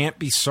so he can't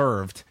be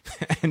served,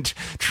 and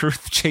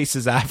Truth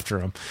chases after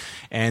him.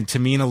 And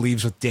Tamina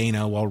leaves with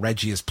Dana while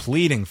Reggie is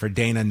pleading for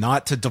Dana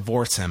not to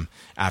divorce him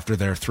after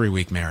their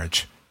 3-week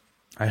marriage.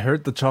 I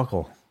heard the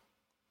chuckle.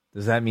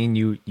 Does that mean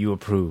you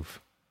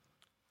approve?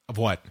 Of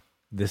what?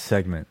 This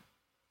segment.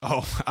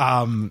 Oh,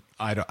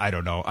 I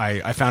don't know.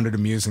 I found it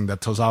amusing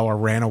that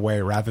Tozawa ran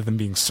away rather than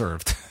being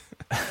served.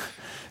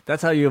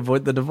 That's how you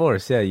avoid the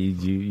divorce. Yeah,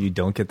 you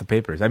don't get the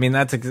papers. I mean,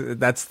 that's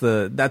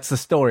the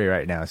story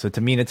right now. So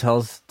Tamina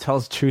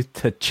tells Truth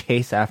to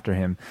chase after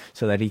him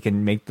so that he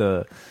can make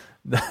the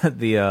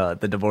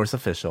divorce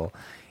official.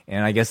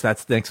 And I guess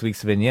that's next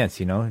week's vignettes.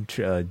 You know,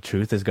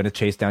 Truth is going to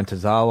chase down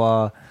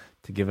Tozawa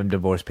to give him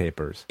divorce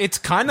papers. It's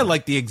kind of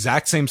like the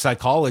exact same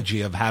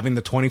psychology of having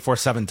the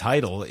 24/7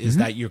 title is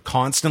that you're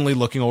constantly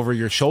looking over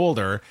your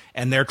shoulder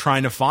and they're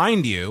trying to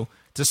find you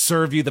to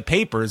serve you the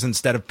papers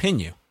instead of pin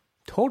you.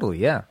 Totally,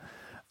 yeah.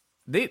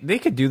 They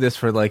could do this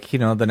for, like, you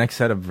know, the next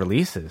set of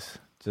releases.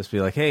 Just be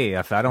like, hey,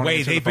 if I don't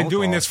wait, they've been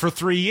doing this for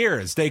 3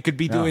 years. They could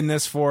be doing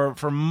this for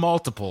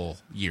multiple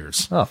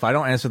years. Oh, if I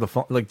don't answer the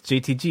phone, like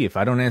JTG, if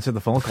I don't answer the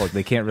phone call,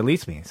 they can't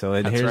release me. So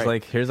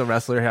here's a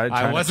wrestler.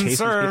 I wasn't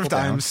served.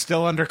 I'm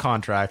still under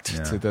contract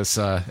to this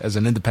as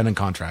an independent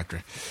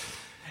contractor.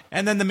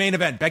 And then the main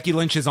event, Becky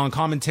Lynch is on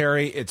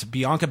commentary. It's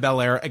Bianca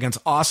Belair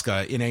against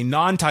Asuka in a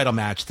non-title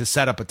match to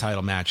set up a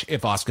title match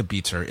if Asuka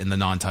beats her in the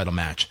non-title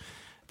match.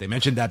 They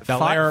mentioned that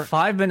Belair...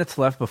 5 minutes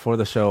left before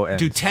the show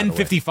ends. Dude,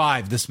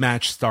 10:55 this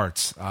match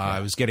starts. I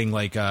was getting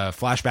like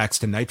flashbacks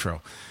to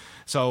Nitro.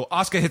 So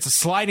Asuka hits a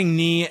sliding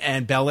knee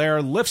and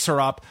Belair lifts her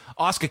up.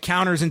 Asuka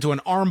counters into an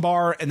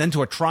armbar and then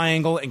to a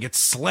triangle and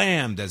gets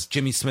slammed. As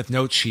Jimmy Smith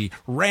notes, she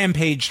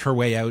rampaged her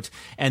way out.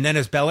 And then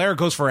as Belair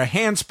goes for a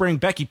handspring,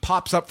 Becky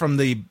pops up from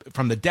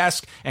the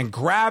desk and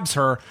grabs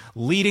her,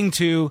 leading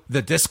to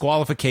the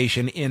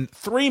disqualification in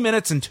 3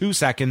 minutes and 2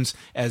 seconds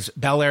as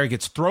Belair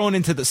gets thrown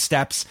into the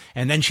steps,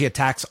 and then she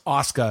attacks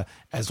Asuka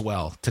as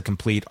well to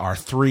complete our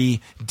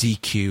 3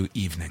 DQ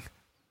evening.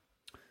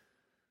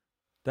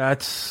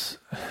 That's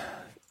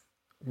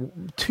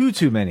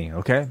too many,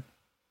 okay?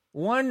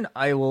 1,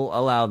 I will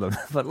allow them,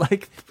 but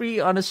like 3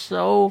 on a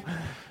show,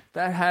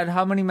 that had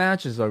how many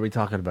matches are we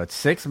talking about?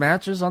 6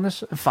 matches on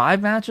this?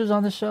 5 matches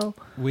on the show?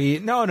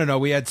 No.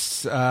 We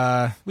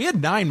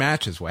had 9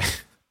 matches. Way.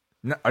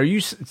 No, are you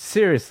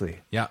seriously?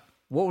 Yeah.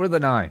 What were the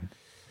 9?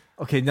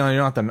 Okay, no, you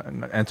don't have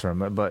to answer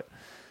them, but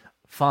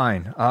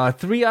fine.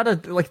 3 out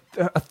of like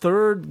a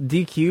third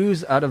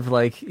DQs out of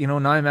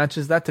 9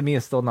 matches. That to me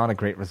is still not a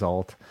great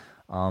result.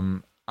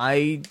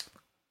 I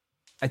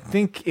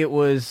think it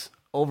was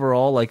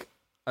overall like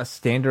a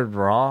standard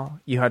Raw.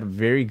 You had a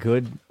very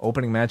good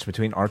opening match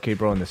between RK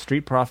Bro and the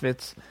Street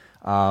Profits.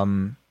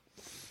 Alexa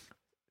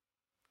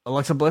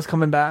Bliss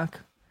coming back,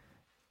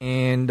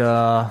 and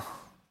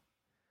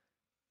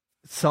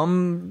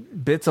some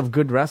bits of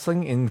good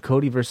wrestling in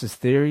Cody versus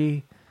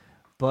Theory.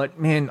 But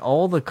man,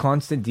 all the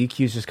constant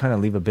DQs just kind of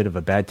leave a bit of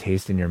a bad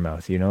taste in your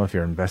mouth, if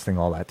you're investing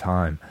all that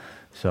time.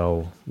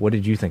 So what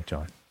did you think,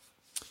 John?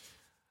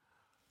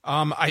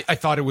 I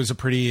thought it was a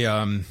pretty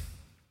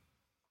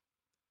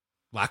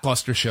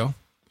lackluster show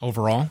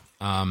overall.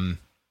 I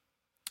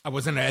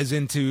wasn't as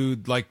into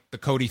like the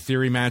Cody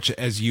Theory match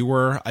as you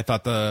were. I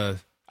thought the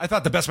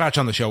best match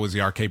on the show was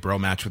the RK Bro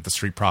match with the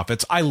Street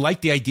Profits. I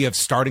like the idea of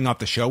starting off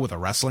the show with a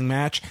wrestling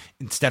match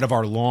instead of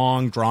our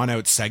long,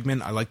 drawn-out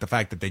segment. I like the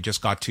fact that they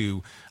just got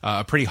to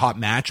a pretty hot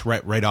match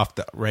right out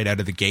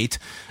of the gate.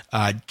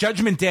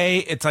 Judgment Day,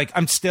 it's like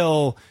I'm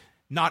still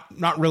not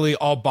really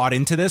all bought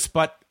into this,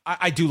 but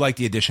I do like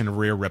the addition of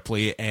Rhea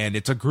Ripley, and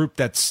it's a group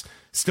that's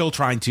still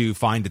trying to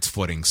find its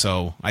footing.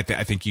 So I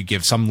think you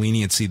give some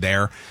leniency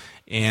there,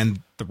 and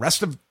the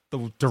rest of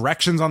the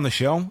directions on the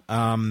show.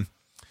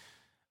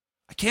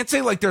 I can't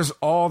say like there's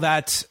all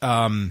that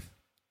to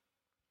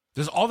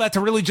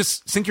really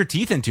just sink your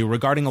teeth into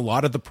regarding a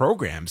lot of the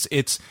programs.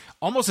 It's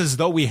almost as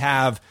though we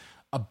have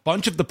a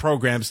bunch of the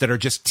programs that are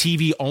just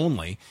TV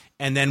only,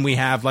 and then we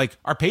have like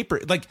our paper.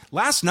 Like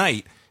last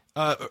night,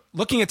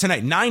 looking at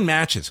tonight, 9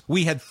 matches.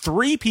 We had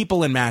 3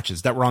 people in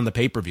matches that were on the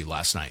pay-per-view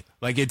last night.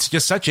 Like it's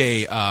just such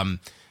a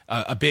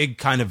big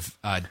kind of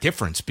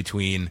difference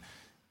between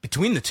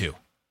the two.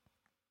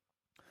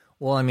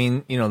 Well, I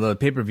mean, the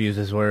pay-per-views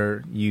is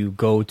where you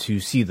go to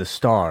see the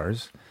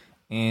stars,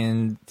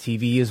 and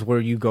TV is where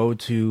you go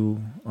to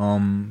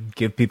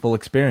give people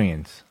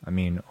experience. I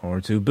mean,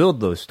 or to build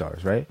those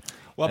stars, right?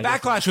 Well,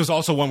 Backlash was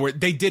also one where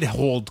they did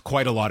hold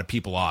quite a lot of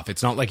people off.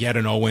 It's not like you had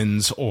an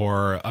Owens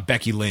or a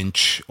Becky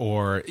Lynch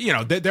or,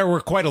 there were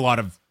quite a lot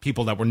of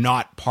people that were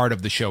not part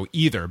of the show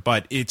either.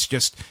 But it's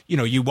just,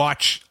 you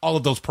watch all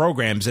of those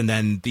programs and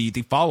then the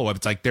follow-up,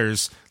 it's like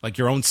there's like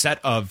your own set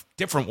of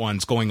different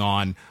ones going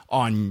on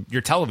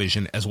your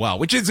television as well,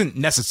 which isn't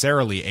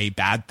necessarily a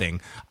bad thing.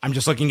 I'm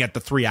just looking at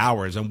the 3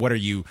 hours and what are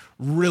you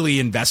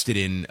really invested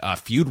in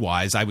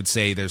feud-wise. I would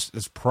say there's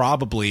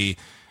probably...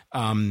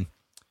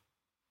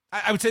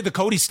 I would say the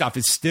Cody stuff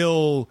is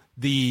still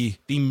the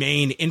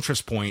main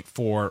interest point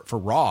for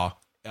Raw,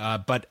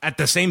 but at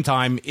the same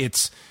time,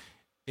 it's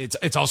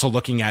also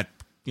looking at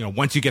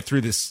once you get through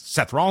this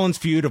Seth Rollins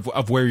feud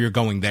of where you're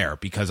going there,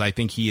 because I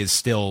think he is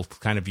still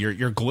kind of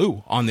your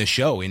glue on this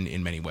show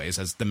in many ways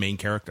as the main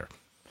character.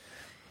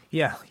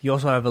 Yeah, you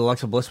also have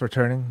Alexa Bliss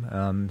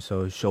returning,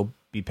 so she'll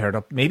be paired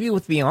up maybe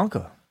with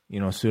Bianca,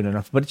 soon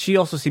enough. But she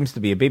also seems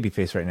to be a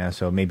babyface right now,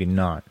 so maybe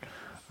not.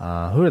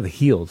 Who are the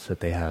heels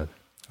that they have?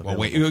 Well,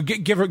 wait,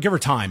 give her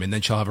time, and then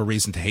she'll have a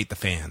reason to hate the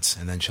fans,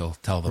 and then she'll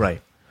tell them,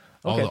 right?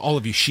 Okay. All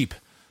of you sheep.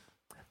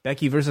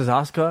 Becky versus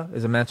Asuka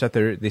is a match that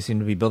they seem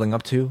to be building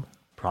up to,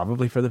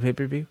 probably for the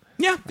pay-per-view.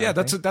 Yeah,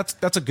 that's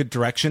a good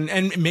direction,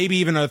 and maybe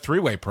even a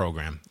 3-way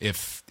program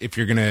if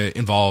you're going to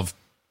involve.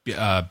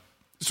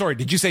 Sorry,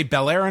 did you say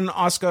Belair and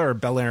Asuka or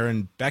Belair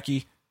and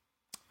Becky?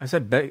 I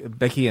said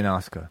Becky and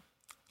Asuka.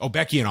 Oh,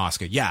 Becky and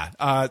Asuka,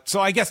 yeah. So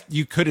I guess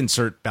you could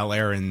insert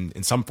Belair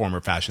in some form or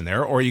fashion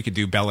there, or you could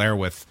do Belair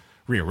with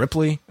Rhea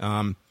Ripley.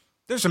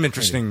 There's some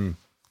interesting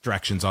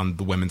directions on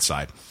the women's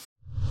side.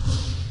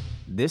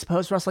 This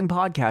post-wrestling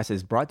podcast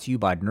is brought to you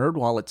by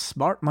NerdWallet's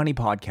Smart Money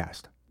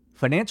Podcast.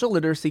 Financial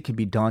literacy can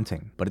be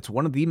daunting, but it's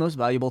one of the most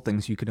valuable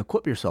things you can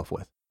equip yourself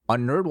with.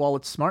 On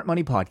NerdWallet's Smart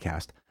Money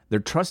Podcast, their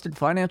trusted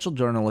financial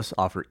journalists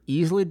offer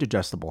easily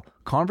digestible,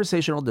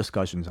 conversational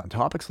discussions on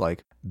topics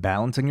like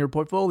balancing your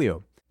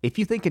portfolio. If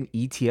you think an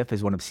ETF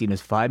is one of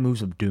Cena's 5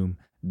 moves of doom,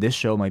 this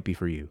show might be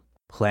for you.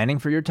 Planning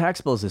for your tax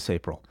bills this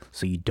April,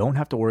 so you don't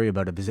have to worry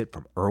about a visit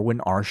from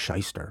Erwin R.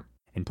 Shyster.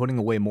 And putting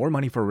away more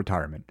money for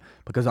retirement,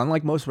 because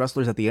unlike most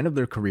wrestlers at the end of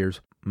their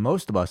careers,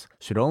 most of us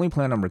should only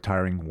plan on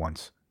retiring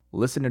once.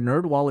 Listen to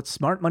NerdWallet's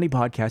Smart Money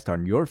Podcast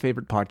on your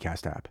favorite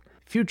podcast app.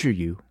 Future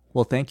you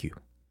will thank you.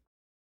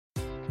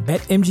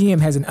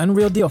 BetMGM has an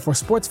unreal deal for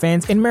sports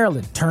fans in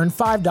Maryland. Turn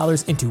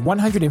 $5 into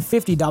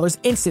 $150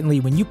 instantly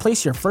when you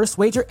place your first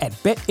wager at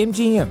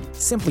BetMGM.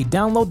 Simply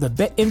download the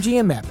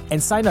BetMGM app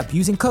and sign up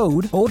using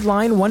code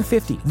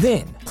OldLine150.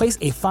 Then, place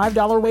a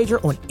 $5 wager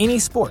on any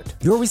sport.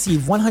 You'll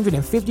receive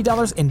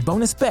 $150 in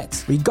bonus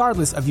bets,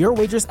 regardless of your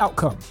wager's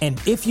outcome.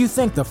 And if you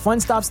think the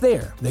fun stops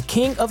there, the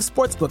king of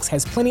sportsbooks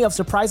has plenty of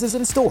surprises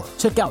in store.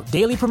 Check out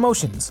daily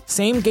promotions,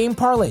 same-game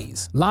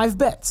parlays, live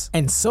bets,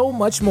 and so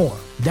much more.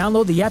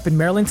 Download the app in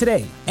Maryland Maryland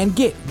today and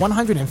get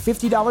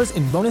 $150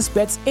 in bonus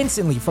bets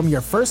instantly from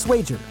your first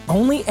wager.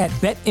 Only at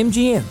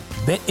BetMGM.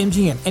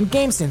 BetMGM and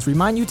GameSense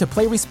remind you to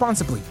play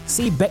responsibly.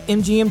 See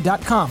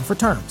BetMGM.com for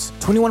terms.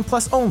 21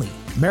 plus only.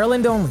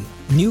 Maryland only.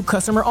 New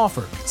customer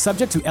offer.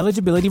 Subject to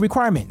eligibility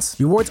requirements.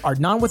 Rewards are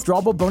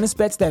non-withdrawable bonus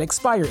bets that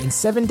expire in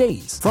 7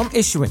 days. From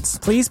issuance,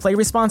 please play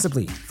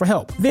responsibly. For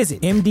help,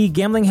 visit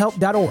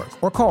mdgamblinghelp.org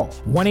or call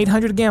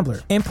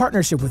 1-800-GAMBLER in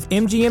partnership with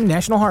MGM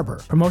National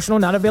Harbor. Promotional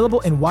not available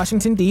in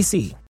Washington,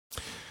 D.C.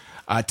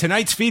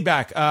 Tonight's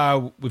feedback,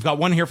 we've got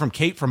one here from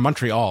Kate from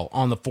Montreal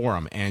on the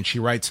forum, and she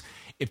writes,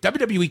 if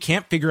WWE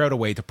can't figure out a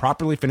way to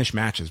properly finish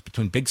matches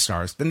between big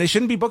stars, then they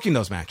shouldn't be booking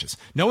those matches.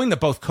 Knowing that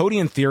both Cody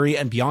in Theory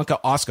and Bianca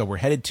Asuka were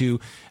headed to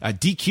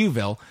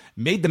DQville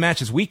made the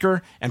matches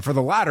weaker, and for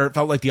the latter, it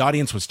felt like the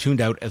audience was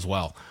tuned out as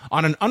well.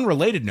 On an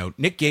unrelated note,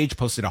 Nick Gage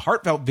posted a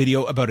heartfelt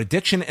video about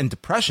addiction and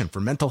depression for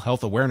Mental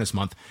Health Awareness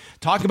Month,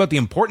 talking about the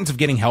importance of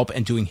getting help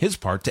and doing his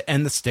part to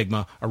end the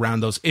stigma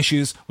around those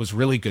issues. Was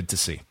really good to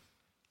see.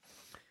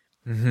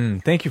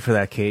 Thank you for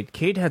that, Kate.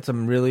 Kate had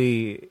some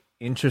really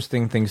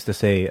interesting things to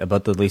say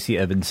about the Lacey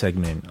Evans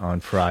segment on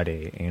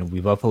Friday, and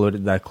we've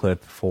uploaded that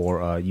clip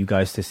for you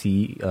guys to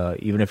see.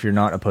 Even if you're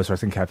not a Post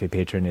Wrestling Cafe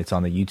patron, it's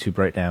on the YouTube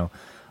right now,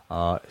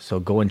 so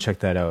go and check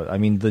that out. I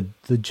mean,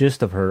 the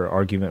gist of her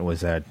argument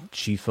was that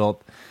she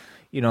felt,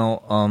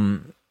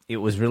 it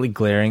was really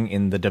glaring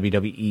in the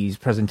WWE's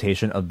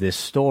presentation of this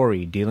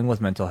story dealing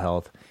with mental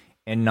health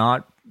and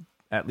not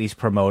at least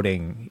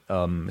promoting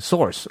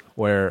Source,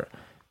 where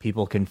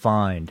people can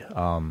find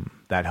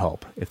that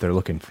help if they're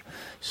looking.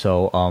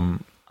 So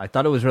I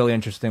thought it was really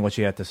interesting what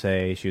she had to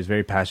say. She was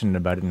very passionate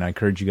about it, and I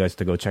encourage you guys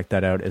to go check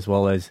that out, as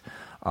well as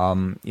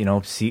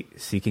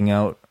seeking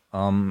out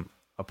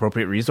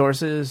appropriate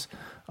resources.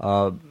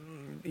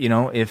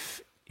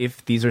 If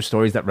these are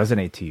stories that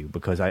resonate to you,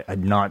 because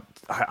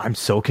I'm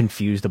so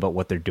confused about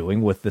what they're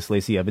doing with this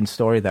Lacey Evans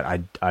story that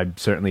I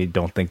certainly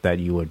don't think that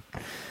you would.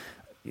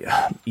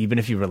 Even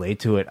if you relate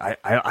to it,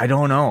 I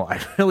don't know. I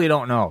really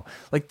don't know.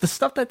 Like, the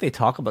stuff that they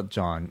talk about,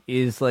 John,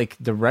 is like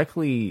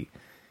directly.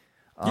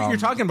 You're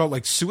talking about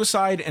like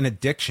suicide and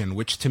addiction,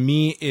 which to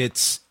me,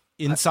 it's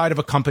inside of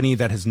a company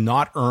that has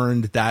not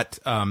earned that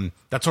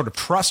that sort of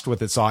trust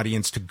with its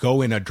audience to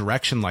go in a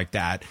direction like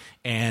that,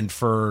 and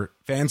for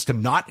fans to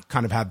not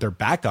kind of have their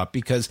backup,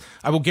 because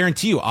I will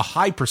guarantee you a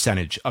high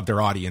percentage of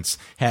their audience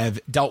have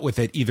dealt with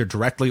it either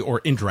directly or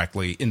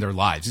indirectly in their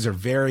lives. These are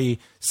very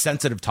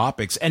sensitive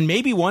topics, and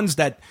maybe ones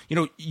that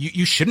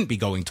you shouldn't be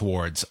going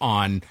towards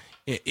in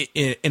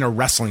a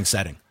wrestling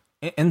setting.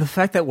 And the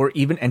fact that we're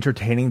even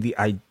entertaining the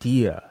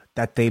idea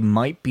that they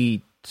might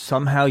be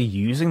somehow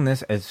using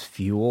this as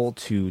fuel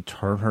to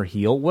turn her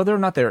heel, whether or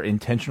not they're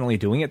intentionally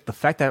doing it, the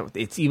fact that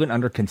it's even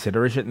under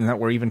consideration and that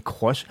we're even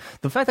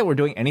the fact that we're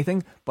doing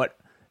anything but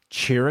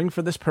cheering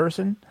for this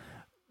person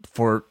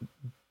for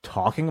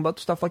talking about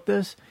stuff like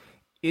this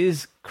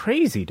is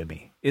crazy to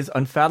me, is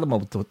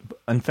unfathomable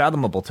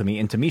to me,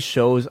 and to me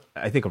shows,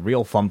 I think, a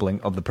real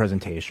fumbling of the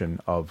presentation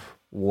of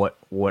what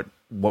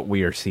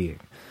we are seeing.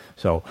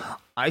 So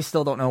I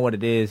still don't know what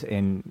it is,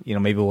 and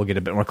maybe we'll get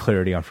a bit more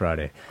clarity on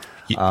Friday.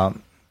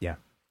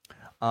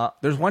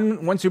 There's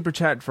one super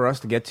chat for us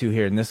to get to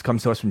here, and this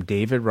comes to us from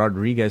David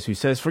Rodriguez, who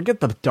says, forget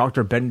the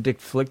Dr. Benedict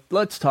flick,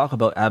 let's talk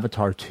about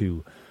Avatar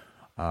 2.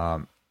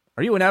 Are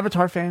you an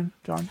Avatar fan,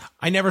 John?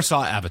 I never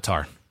saw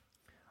Avatar.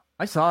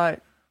 I saw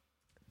it,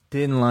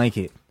 didn't like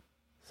it.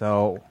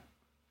 So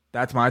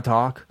that's my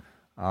talk.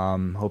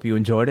 Hope you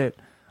enjoyed it.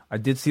 I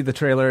did see the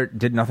trailer,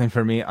 did nothing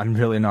for me. I'm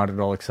really not at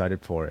all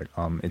excited for it.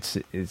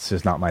 It's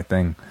just not my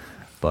thing,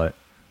 but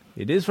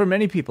it is for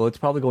many people. It's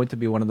probably going to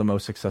be one of the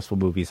most successful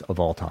movies of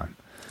all time.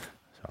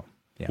 So,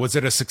 yeah. Was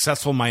it a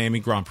successful Miami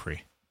Grand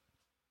Prix?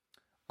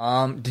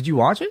 Did you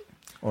watch it?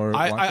 Or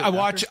I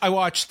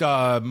watched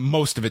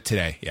most of it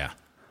today. Yeah.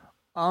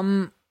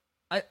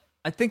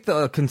 I think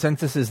the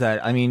consensus is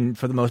that, I mean,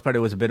 for the most part, it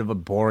was a bit of a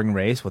boring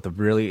race with a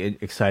really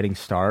exciting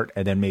start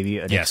and then maybe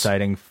an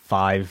exciting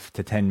 5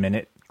 to 10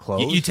 minute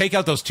close. You take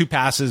out those 2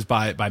 passes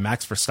by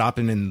Max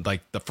Verstappen in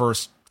like the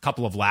first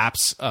couple of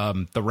laps.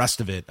 The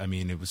rest of it, I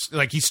mean, it was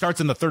like he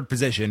starts in the 3rd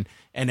position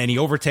and then he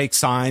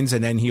overtakes Sainz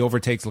and then he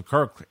overtakes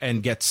Leclerc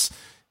and gets.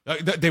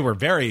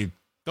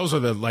 Those are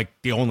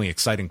the only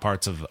exciting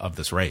parts of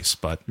this race.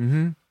 But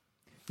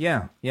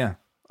yeah.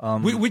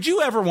 Would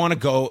you ever want to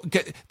go?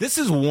 This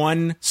is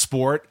one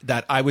sport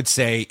that I would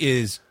say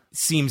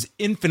seems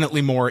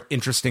infinitely more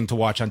interesting to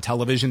watch on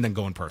television than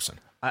go in person.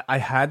 I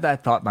had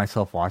that thought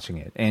myself watching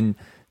it, and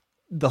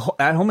the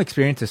at-home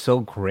experience is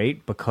so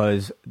great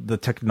because the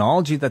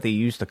technology that they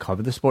use to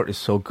cover the sport is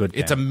so good.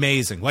 It's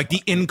amazing. Like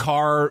the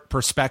in-car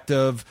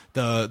perspective,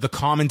 the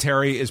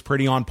commentary is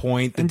pretty on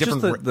point. And just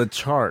the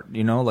chart,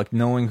 like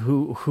knowing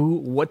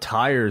what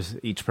tires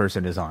each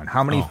person is on,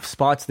 how many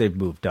spots they've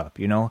moved up,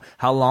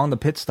 how long the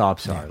pit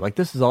stops are. Like,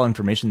 this is all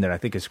information that I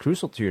think is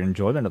crucial to your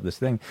enjoyment of this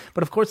thing.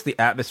 But of course, the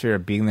atmosphere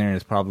of being there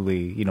is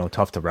probably,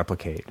 tough to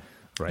replicate.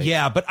 Right.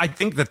 Yeah, but I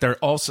think that they're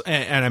also,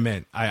 and I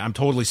mean, I'm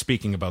totally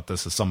speaking about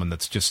this as someone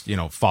that's just,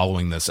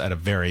 following this at a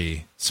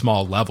very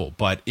small level,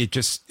 but it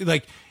just,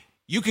 like,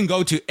 you can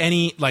go to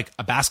any, like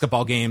a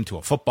basketball game, to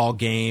a football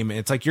game.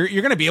 It's like you're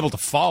going to be able to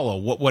follow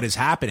what is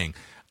happening.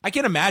 I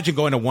can imagine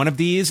going to one of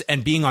these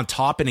and being on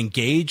top and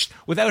engaged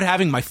without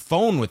having my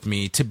phone with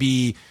me to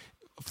be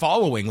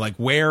following like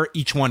where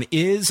each one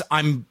is.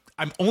 I'm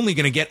only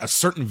going to get a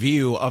certain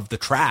view of the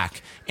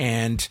track,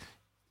 and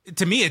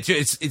to me, it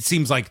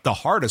seems like the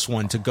hardest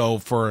one to go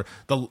for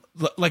the,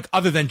 like,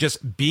 other than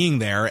just being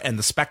there and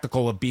the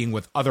spectacle of being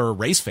with other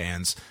race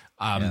fans.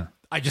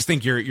 I just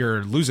think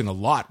you're losing a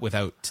lot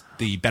without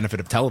the benefit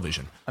of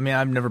television. I mean,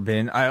 I've never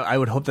been. I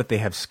would hope that they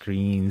have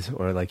screens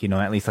or like,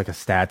 at least like a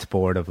stats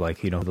board of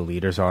like, the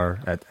leaders are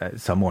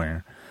at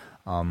somewhere.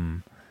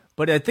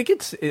 But I think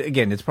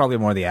it's probably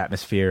more the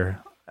atmosphere.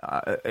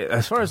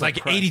 As far as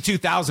like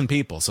 82,000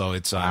 people, so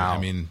it's wow. I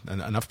mean,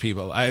 enough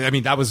people. I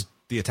mean, that was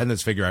the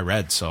attendance figure I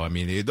read. So I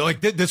mean,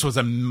 this was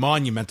a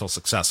monumental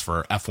success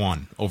for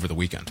F1 over the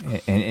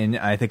weekend. And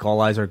I think all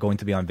eyes are going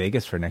to be on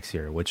Vegas for next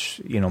year,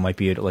 which might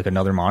be like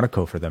another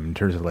Monaco for them in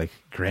terms of like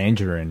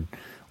grandeur and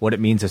what it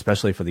means,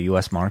 especially for the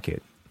U.S.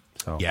 market.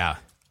 So yeah.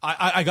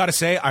 I got to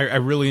say, I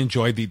really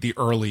enjoyed the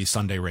early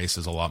Sunday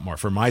races a lot more.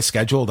 For my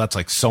schedule, that's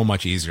like so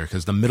much easier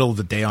because the middle of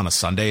the day on a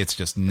Sunday, it's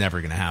just never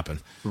going to happen.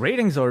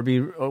 Ratings will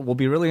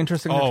be really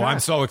interesting. Oh,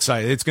 I'm so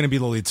excited. It's going to be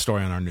the lead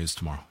story on our news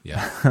tomorrow.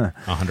 Yeah,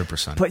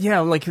 100%. But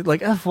yeah, like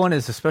F1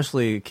 is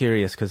especially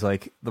curious because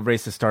like the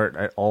races start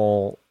at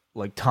all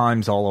like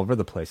times all over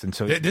the place. And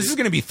so this is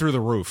going to be through the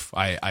roof,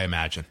 I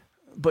imagine.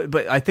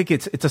 But I think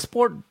it's a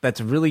sport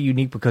that's really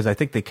unique because I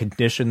think they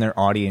condition their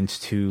audience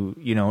to,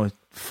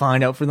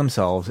 find out for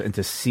themselves and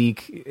to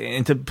seek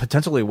and to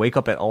potentially wake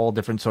up at all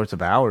different sorts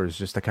of hours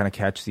just to kind of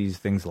catch these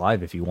things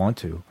live if you want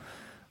to.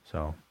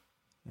 So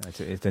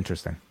it's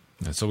interesting.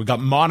 So we got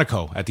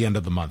Monaco at the end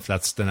of the month.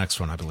 That's the next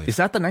one, I believe. Is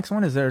that the next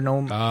one? Is there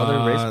no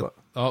other race?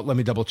 Let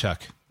me double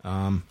check.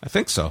 I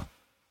think so.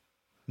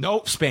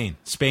 No, Spain.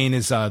 Spain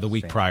is the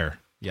week prior.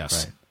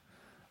 Yes. Right.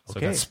 So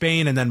we got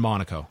Spain and then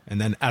Monaco and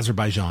then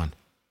Azerbaijan.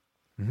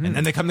 Mm-hmm. And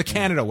then they come to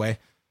Canada way.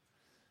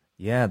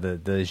 Yeah,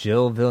 the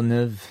Gilles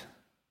Villeneuve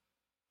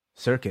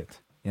circuit.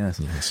 Yes.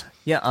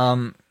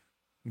 Yeah.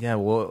 Yeah.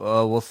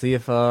 We'll see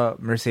if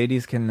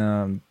Mercedes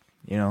can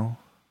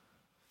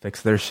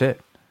fix their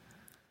shit.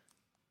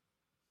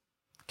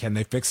 Can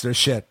they fix their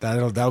shit?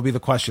 That'll be the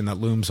question that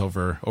looms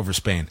over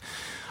Spain.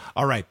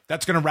 All right,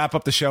 that's going to wrap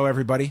up the show,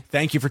 everybody.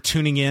 Thank you for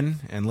tuning in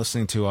and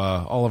listening to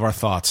all of our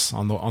thoughts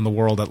on the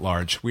world at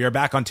large. We are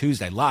back on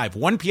Tuesday, live,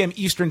 1 p.m.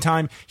 Eastern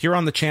Time, here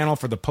on the channel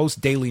for the Post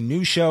Daily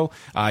News Show.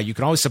 You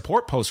can always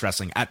support Post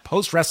Wrestling at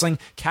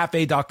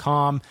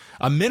postwrestlingcafe.com.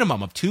 A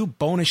minimum of 2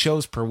 bonus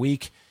shows per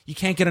week. You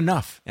can't get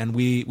enough, and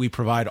we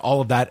provide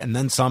all of that and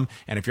then some.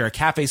 And if you're a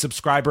Cafe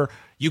subscriber,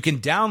 you can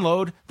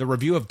download the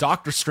review of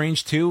Doctor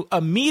Strange 2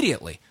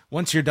 immediately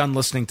once you're done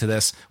listening to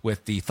this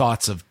with the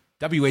thoughts of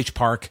W.H.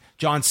 Park,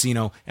 John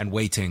Cena, and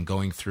Wei Ting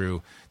going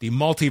through the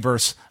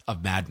multiverse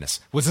of madness.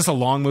 Was this a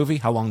long movie?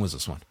 How long was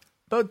this one?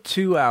 About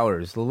 2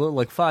 hours,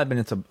 like 5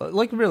 minutes,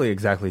 like really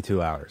exactly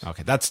 2 hours.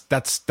 Okay, that's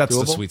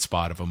the sweet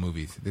spot of a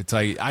movie. It's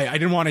like I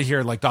didn't want to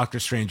hear like Doctor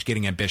Strange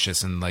getting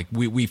ambitious and like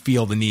we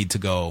feel the need to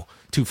go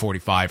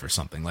 2:45 or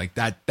something like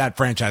that. That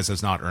franchise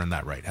has not earned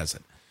that right, has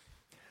it?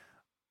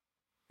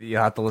 You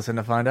have to listen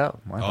to find out.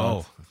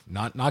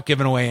 Not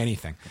giving away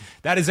anything.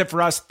 That is it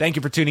for us. Thank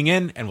you for tuning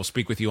in, and we'll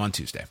speak with you on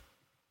Tuesday.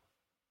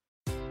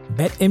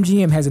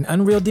 BetMGM has an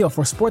unreal deal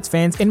for sports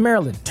fans in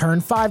Maryland.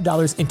 Turn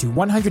 $5 into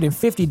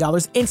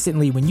 $150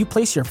 instantly when you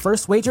place your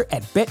first wager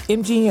at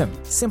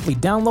BetMGM. Simply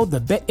download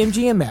the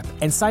BetMGM app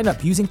and sign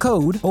up using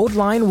code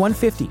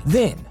OldLine150.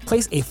 Then,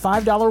 place a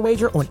 $5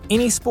 wager on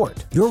any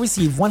sport. You'll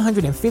receive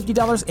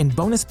 $150 in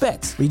bonus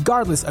bets,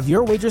 regardless of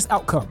your wager's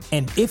outcome.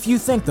 And if you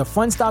think the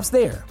fun stops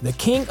there, the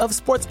king of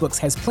sportsbooks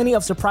has plenty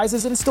of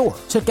surprises in store.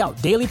 Check out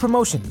daily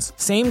promotions,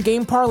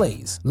 same-game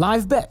parlays,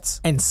 live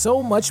bets, and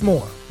so much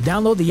more.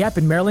 Download the app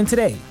in Maryland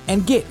today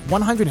and get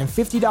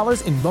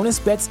 $150 in bonus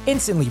bets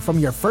instantly from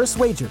your first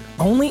wager.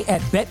 Only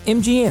at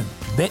BetMGM.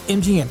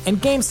 BetMGM and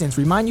GameSense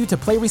remind you to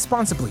play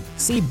responsibly.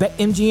 See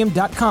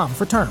BetMGM.com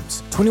for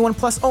terms. 21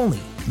 plus only.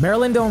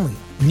 Maryland only.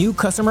 New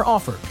customer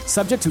offer.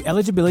 Subject to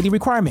eligibility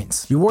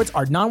requirements. Rewards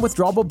are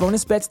non-withdrawable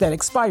bonus bets that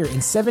expire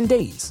in 7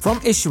 days. From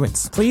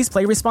issuance, please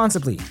play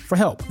responsibly. For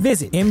help,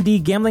 visit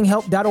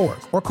mdgamblinghelp.org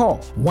or call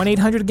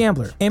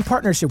 1-800-GAMBLER in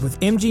partnership with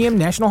MGM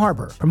National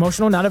Harbor.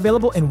 Promotional not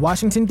available in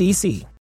Washington, D.C.